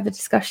GP to have a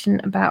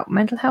discussion about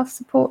mental health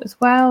support as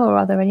well, or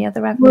are there any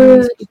other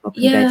avenues people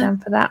can go down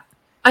for that?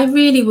 I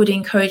really would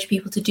encourage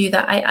people to do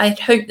that. I'd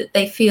hope that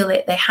they feel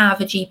it. They have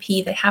a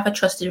GP, they have a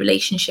trusted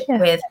relationship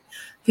with,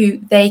 who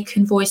they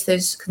can voice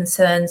those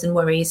concerns and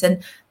worries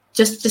and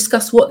just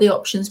discuss what the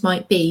options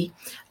might be.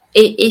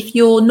 If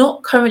you're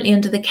not currently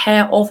under the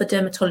care of a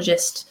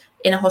dermatologist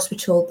in a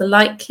hospital, the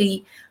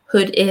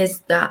likelihood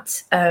is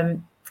that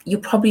you're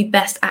probably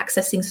best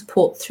accessing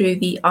support through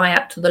the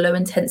IAPT or the low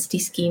intensity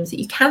schemes that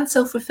you can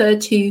self-refer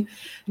to,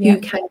 who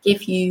can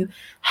give you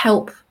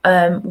help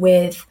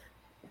with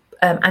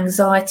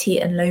anxiety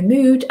and low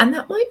mood, and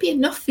that might be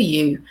enough for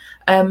you.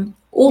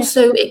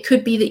 Also, it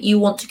could be that you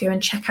want to go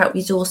and check out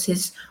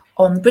resources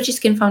on the British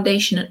Skin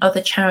Foundation and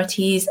other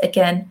charities.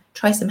 Again,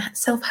 try some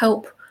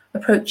self-help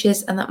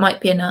approaches, and that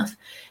might be enough.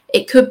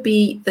 It could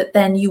be that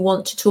then you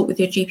want to talk with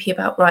your GP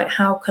about, right,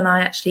 how can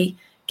I actually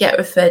get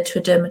referred to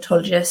a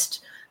dermatologist?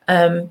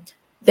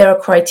 There are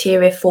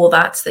criteria for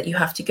that you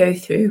have to go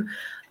through.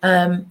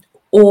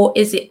 Or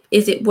is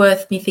it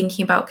worth me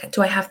thinking about,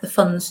 do I have the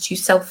funds to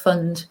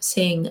self-fund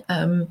seeing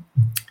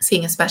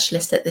a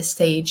specialist at this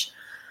stage?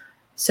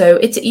 So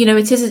it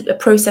is a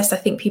process I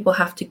think people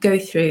have to go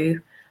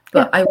through.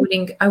 But I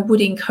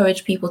would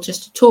encourage people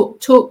just to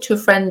talk to a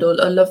friend or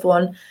a loved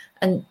one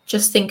and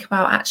just think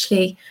about,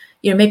 actually,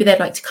 maybe they'd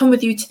like to come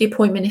with you to the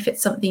appointment if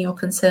it's something you're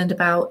concerned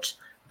about.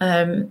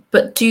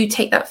 But do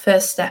take that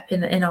first step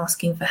in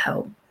asking for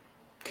help.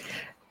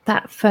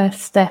 That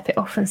first step, it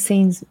often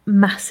seems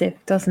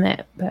massive, doesn't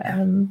it? But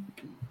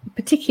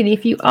particularly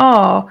if you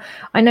are,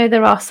 I know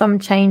there are some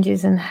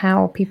changes in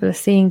how people are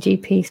seeing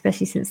GP,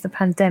 especially since the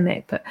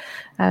pandemic. But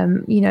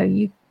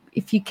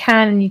if you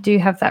can and you do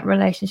have that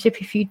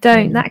relationship, if you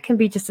don't, that can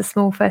be just a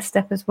small first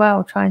step as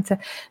well, trying to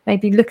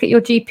maybe look at your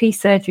GP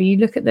surgery, you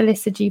look at the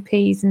list of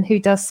GPs and who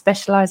does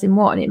specialise in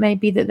what, and it may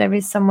be that there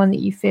is someone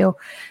that you feel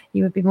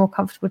you would be more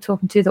comfortable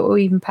talking to, that or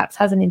even perhaps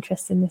has an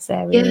interest in this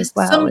area as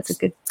well.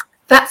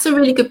 That's a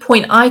really good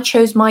point. I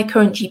chose my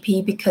current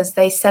GP because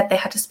they said they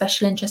had a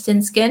special interest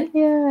in skin,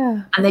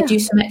 and they do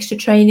some extra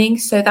training,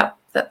 so that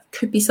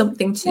could be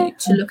something to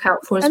look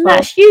out for as well. And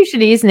that's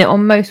usually, isn't it,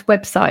 on most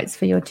websites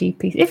for your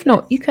GPs? If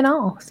not, you can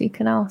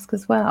ask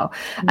as well.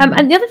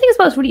 And the other thing as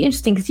well is really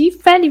interesting, because you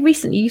fairly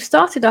recently, you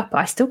started up,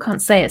 I still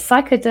can't say it,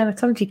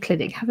 psychodermatology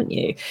clinic, haven't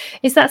you?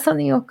 Is that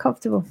something you're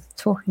comfortable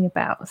talking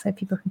about, so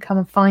people can come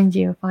and find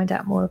you and find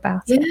out more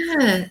about it?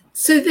 Yeah.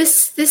 So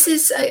this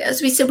is,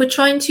 as we said, we're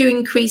trying to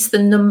increase the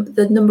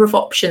number of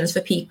options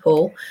for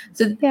people.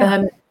 So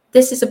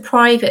this is a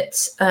private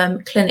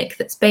clinic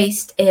that's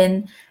based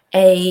in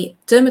a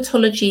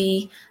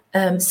dermatology,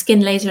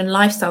 skin laser and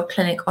lifestyle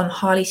clinic on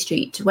Harley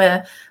Street,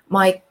 where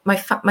my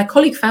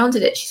colleague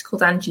founded it. She's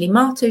called Anjali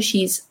Mato.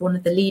 She's one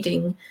of the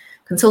leading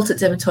consultant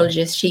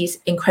dermatologists. She's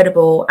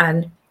incredible,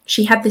 and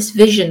she had this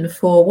vision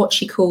for what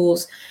she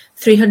calls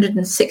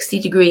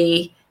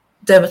 360-degree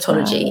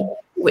dermatology,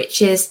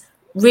 which is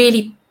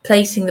really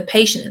placing the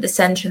patient at the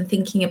center and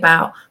thinking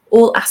about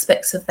all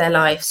aspects of their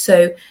life.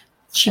 So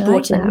she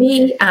brought in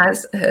me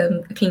as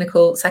a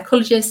clinical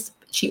psychologist.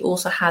 She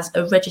also has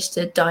a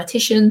registered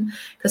dietitian,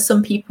 because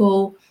some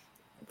people,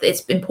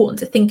 it's important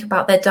to think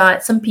about their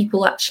diet. Some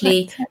people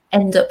actually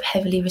end up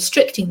heavily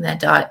restricting their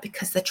diet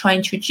because they're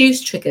trying to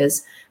reduce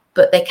triggers,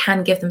 but they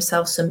can give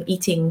themselves some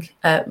eating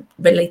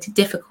related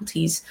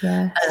difficulties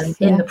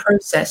in the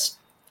process.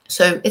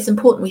 So it's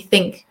important we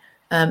think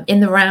in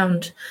the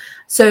round.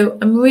 So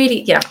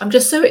I'm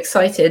just so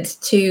excited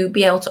to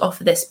be able to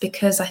offer this,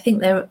 because I think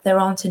there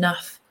aren't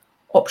enough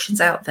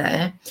options out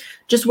there.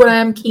 Just what I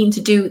am keen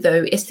to do,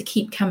 though, is to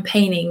keep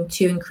campaigning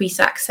to increase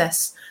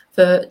access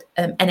for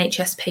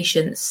NHS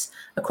patients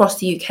across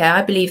the UK.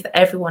 I believe that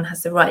everyone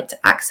has the right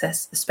to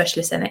access a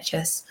specialist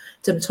NHS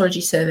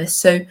dermatology service.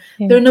 So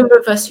there are a number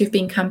of us who've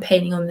been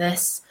campaigning on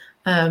this.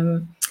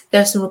 There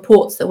are some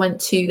reports that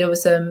there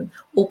was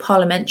all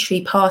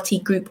parliamentary party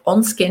group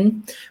on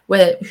skin,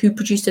 who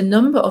produced a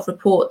number of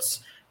reports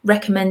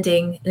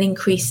recommending an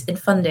increase in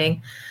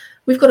funding.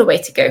 We've got a way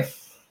to go.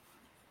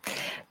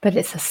 But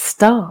it's a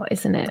start,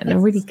 isn't it? And a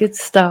really good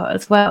start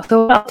as well.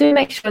 So I'll do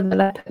make sure that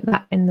I put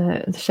that in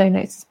the show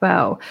notes as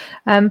well.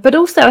 But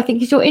also, I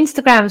think your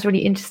Instagram is really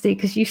interesting,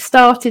 because you've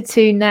started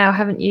to now,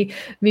 haven't you,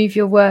 move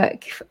your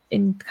work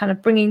in kind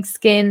of bringing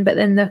skin, but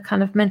then the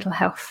kind of mental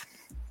health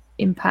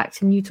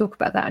impact, and you talk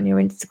about that on your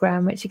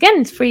Instagram, which again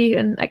is free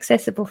and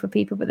accessible for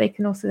people, but they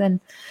can also then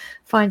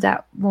find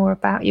out more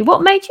about you.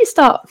 What made you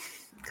start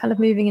kind of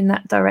moving in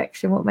that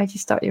direction? What made you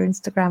start your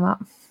Instagram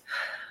up?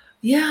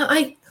 Yeah,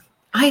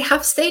 I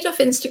have stayed off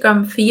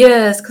Instagram for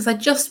years because I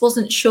just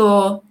wasn't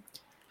sure,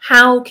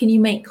 how can you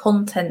make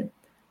content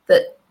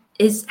that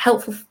is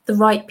helpful for the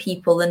right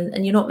people,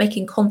 and you're not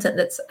making content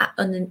that's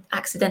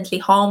accidentally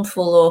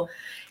harmful, or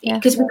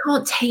because we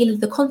can't tailor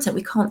the content,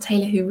 we can't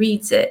tailor who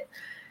reads it.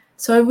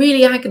 So I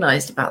really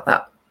agonized about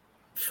that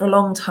for a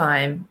long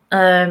time.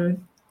 And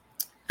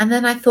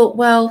then I thought,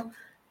 well,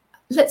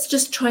 let's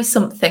just try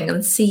something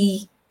and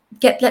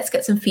let's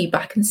get some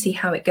feedback and see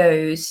how it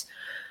goes.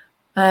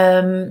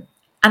 And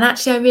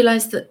actually I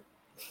realized that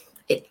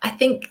I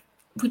think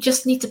we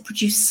just need to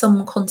produce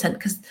some content,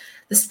 because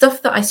the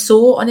stuff that I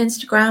saw on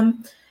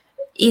Instagram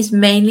is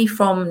mainly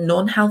from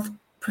non-health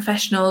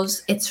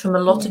professionals. It's from a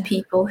lot of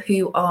people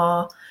who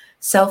are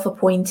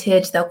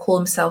self-appointed. They'll call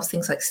themselves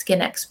things like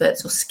skin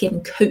experts or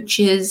skin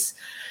coaches.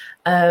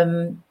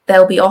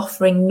 They'll be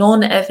offering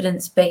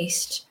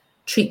non-evidence-based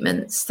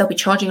treatments. They'll be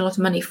charging a lot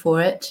of money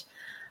for it.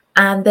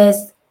 And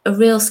there's a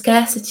real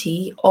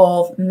scarcity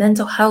of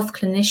mental health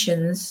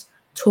clinicians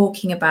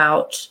talking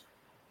about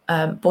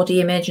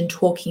body image and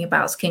talking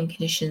about skin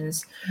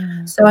conditions.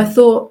 So I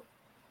thought,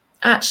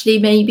 actually,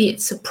 maybe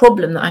it's a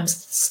problem that I'm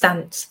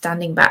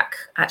standing back.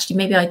 Actually,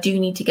 maybe I do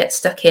need to get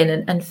stuck in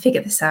and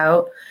figure this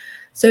out.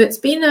 So it's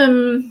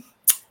been,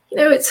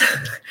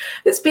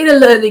 it's been a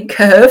learning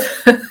curve.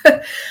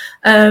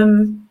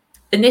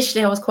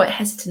 Initially, I was quite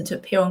hesitant to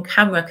appear on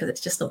camera because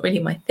it's just not really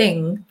my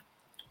thing.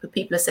 But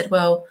people have said,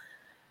 well,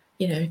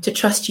 to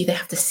trust you, they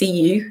have to see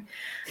you.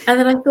 And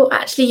then I thought,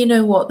 actually, you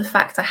know what? The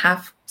fact I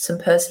have some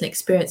personal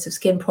experience of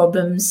skin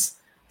problems,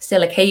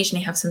 still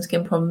occasionally have some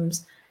skin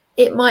problems,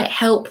 it might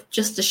help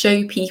just to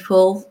show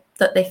people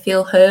that they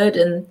feel heard,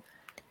 and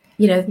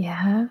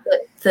that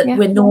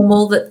we're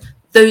normal, that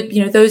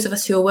those of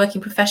us who are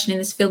working professionally in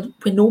this field,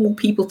 we're normal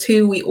people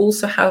too. We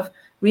also have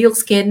real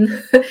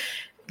skin,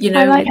 we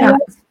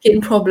have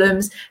skin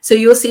problems. So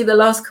you'll see the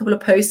last couple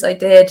of posts I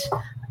did,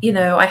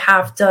 I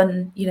have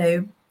done,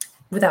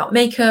 without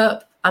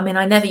makeup. I mean,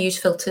 I never use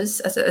filters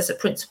as a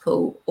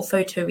principle, or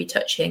photo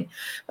retouching.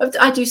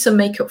 I do some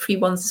makeup-free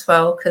ones as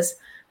well, because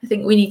I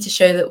think we need to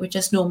show that we're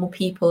just normal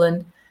people,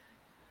 and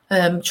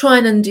try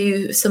and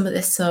undo some of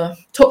this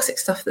toxic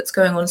stuff that's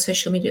going on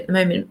social media at the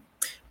moment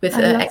with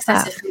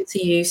excessive filter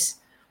use.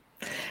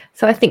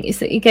 So I think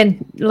it's,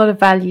 again, a lot of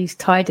values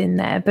tied in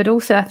there, but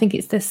also I think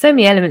there's so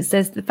many elements.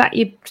 There's the fact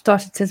you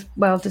started to,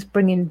 just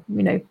bring in,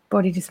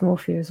 body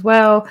dysmorphia as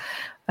well,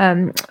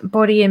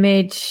 body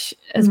image,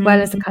 as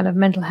well as the kind of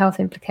mental health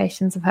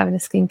implications of having a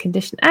skin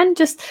condition, and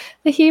just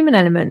the human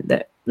element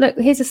that, look,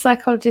 here's a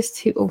psychologist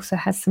who also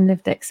has some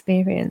lived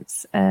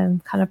experience,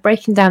 kind of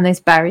breaking down those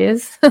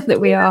barriers that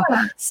we are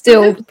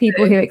still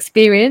people who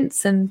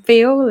experience and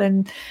feel.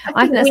 And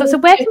I think that's so.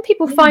 Where can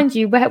people find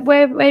you?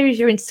 Where is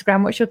your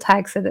Instagram? What's your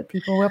tag, so that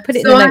people will put it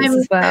in the notes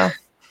as well?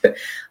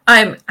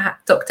 I'm at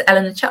Dr.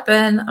 Eleanor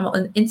Chapman. I'm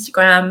on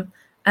Instagram,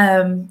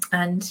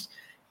 and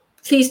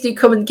please do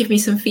come and give me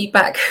some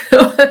feedback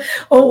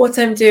on what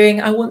I'm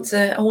doing. I want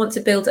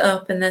to build it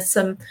up, and there's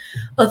some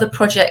other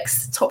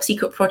projects, top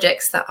secret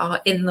projects, that are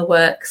in the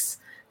works.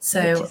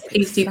 So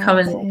please do come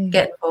and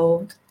get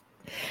involved.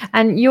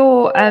 And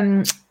your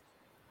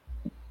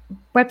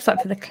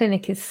website for the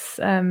clinic is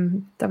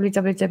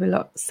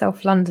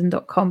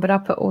www.selflondon.com, but I'll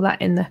put all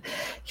that in the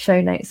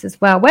show notes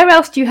as well. Where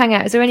else do you hang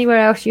out? Is there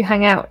anywhere else you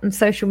hang out on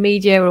social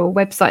media or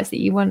websites that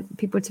you want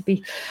people to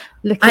be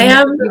looking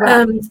at?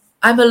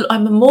 I'm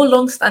a more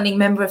long-standing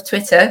member of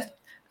Twitter.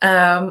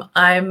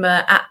 I'm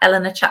at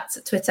Eleanor Chats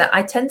at Twitter.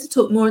 I tend to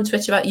talk more on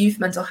Twitter about youth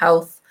mental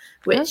health,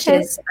 which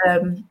is,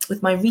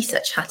 with my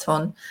research hat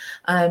on,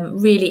 I'm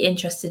really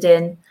interested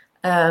in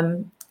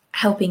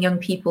helping young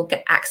people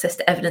get access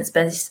to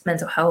evidence-based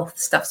mental health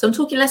stuff. So I'm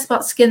talking less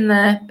about skin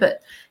there,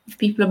 but if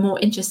people are more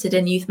interested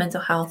in youth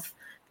mental health,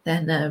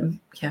 then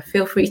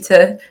feel free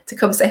to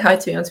come say hi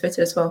to me on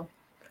Twitter as well.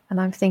 And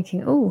I'm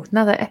thinking,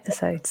 another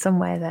episode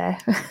somewhere there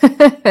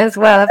as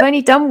well. I've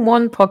only done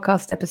one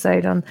podcast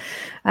episode on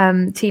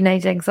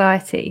teenage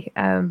anxiety,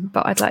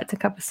 but I'd like to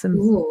cover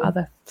some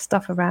other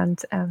stuff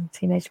around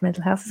teenage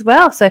mental health as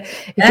well. So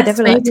if you'd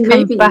ever like to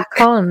come back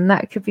on,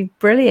 that could be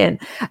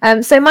brilliant.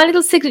 So my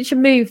little signature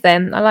move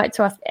then, I like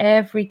to ask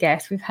every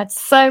guest. We've had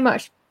so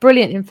much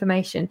brilliant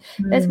information.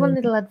 There's one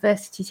little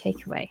adversity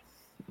takeaway,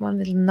 one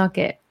little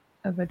nugget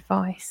of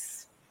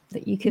advice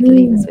that you could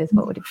leave us with.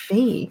 What would it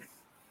be?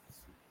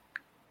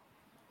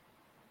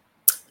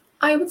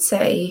 I would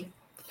say,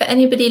 for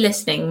anybody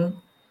listening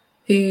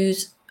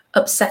who's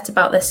upset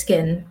about their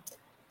skin,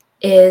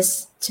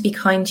 is to be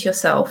kind to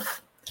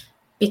yourself,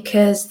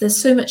 because there's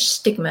so much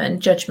stigma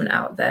and judgment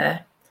out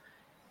there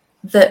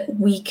that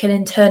we can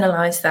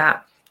internalize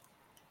that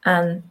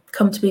and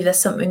come to believe there's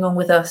something wrong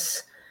with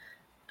us.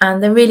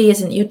 And there really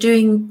isn't. You're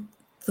doing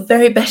the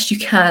very best you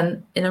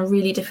can in a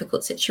really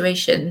difficult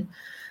situation.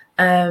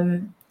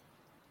 And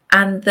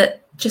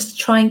that just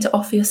trying to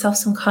offer yourself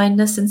some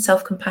kindness and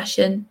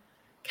self-compassion,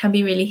 can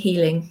be really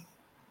healing.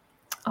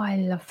 I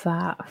love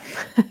that.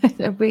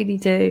 I really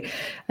do.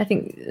 I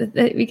think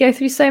that we go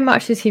through so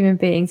much as human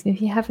beings, and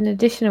if you have an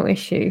additional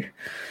issue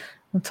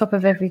on top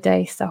of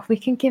everyday stuff, we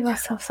can give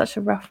ourselves such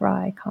a rough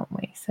ride, can't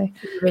we? So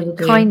really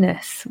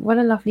kindness, what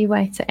a lovely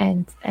way to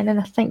end.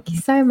 Eleanor, thank you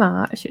so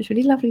much. It was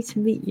really lovely to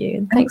meet you,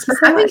 and thanks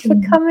so much for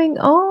coming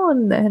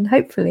on. And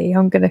hopefully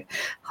I'm going to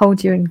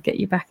hold you and get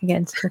you back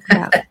again to talk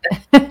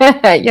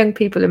about young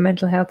people and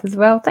mental health as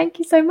well. Thank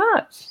you so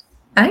much.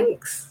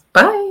 Thanks.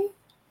 Bye.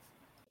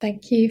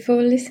 Thank you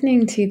for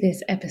listening to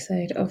this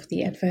episode of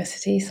the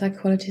Adversity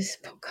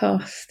Psychologist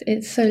podcast.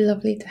 It's so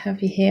lovely to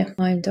have you here.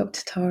 I'm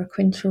Dr. Tara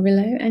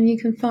Quinn-Cirillo, and you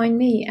can find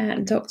me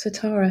at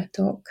drtara.co.uk.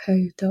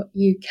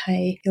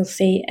 You'll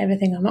see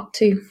everything I'm up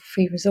to,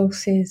 free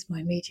resources,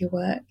 my media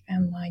work,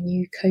 and my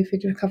new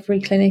COVID recovery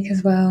clinic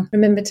as well.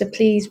 Remember to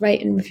please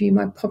rate and review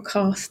my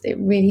podcast. It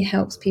really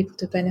helps people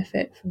to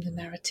benefit from the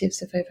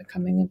narratives of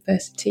overcoming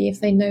adversity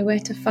if they know where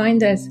to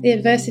find us. The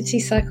Adversity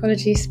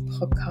Psychologist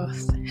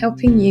podcast,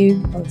 helping you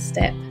one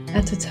step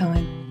at a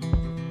time.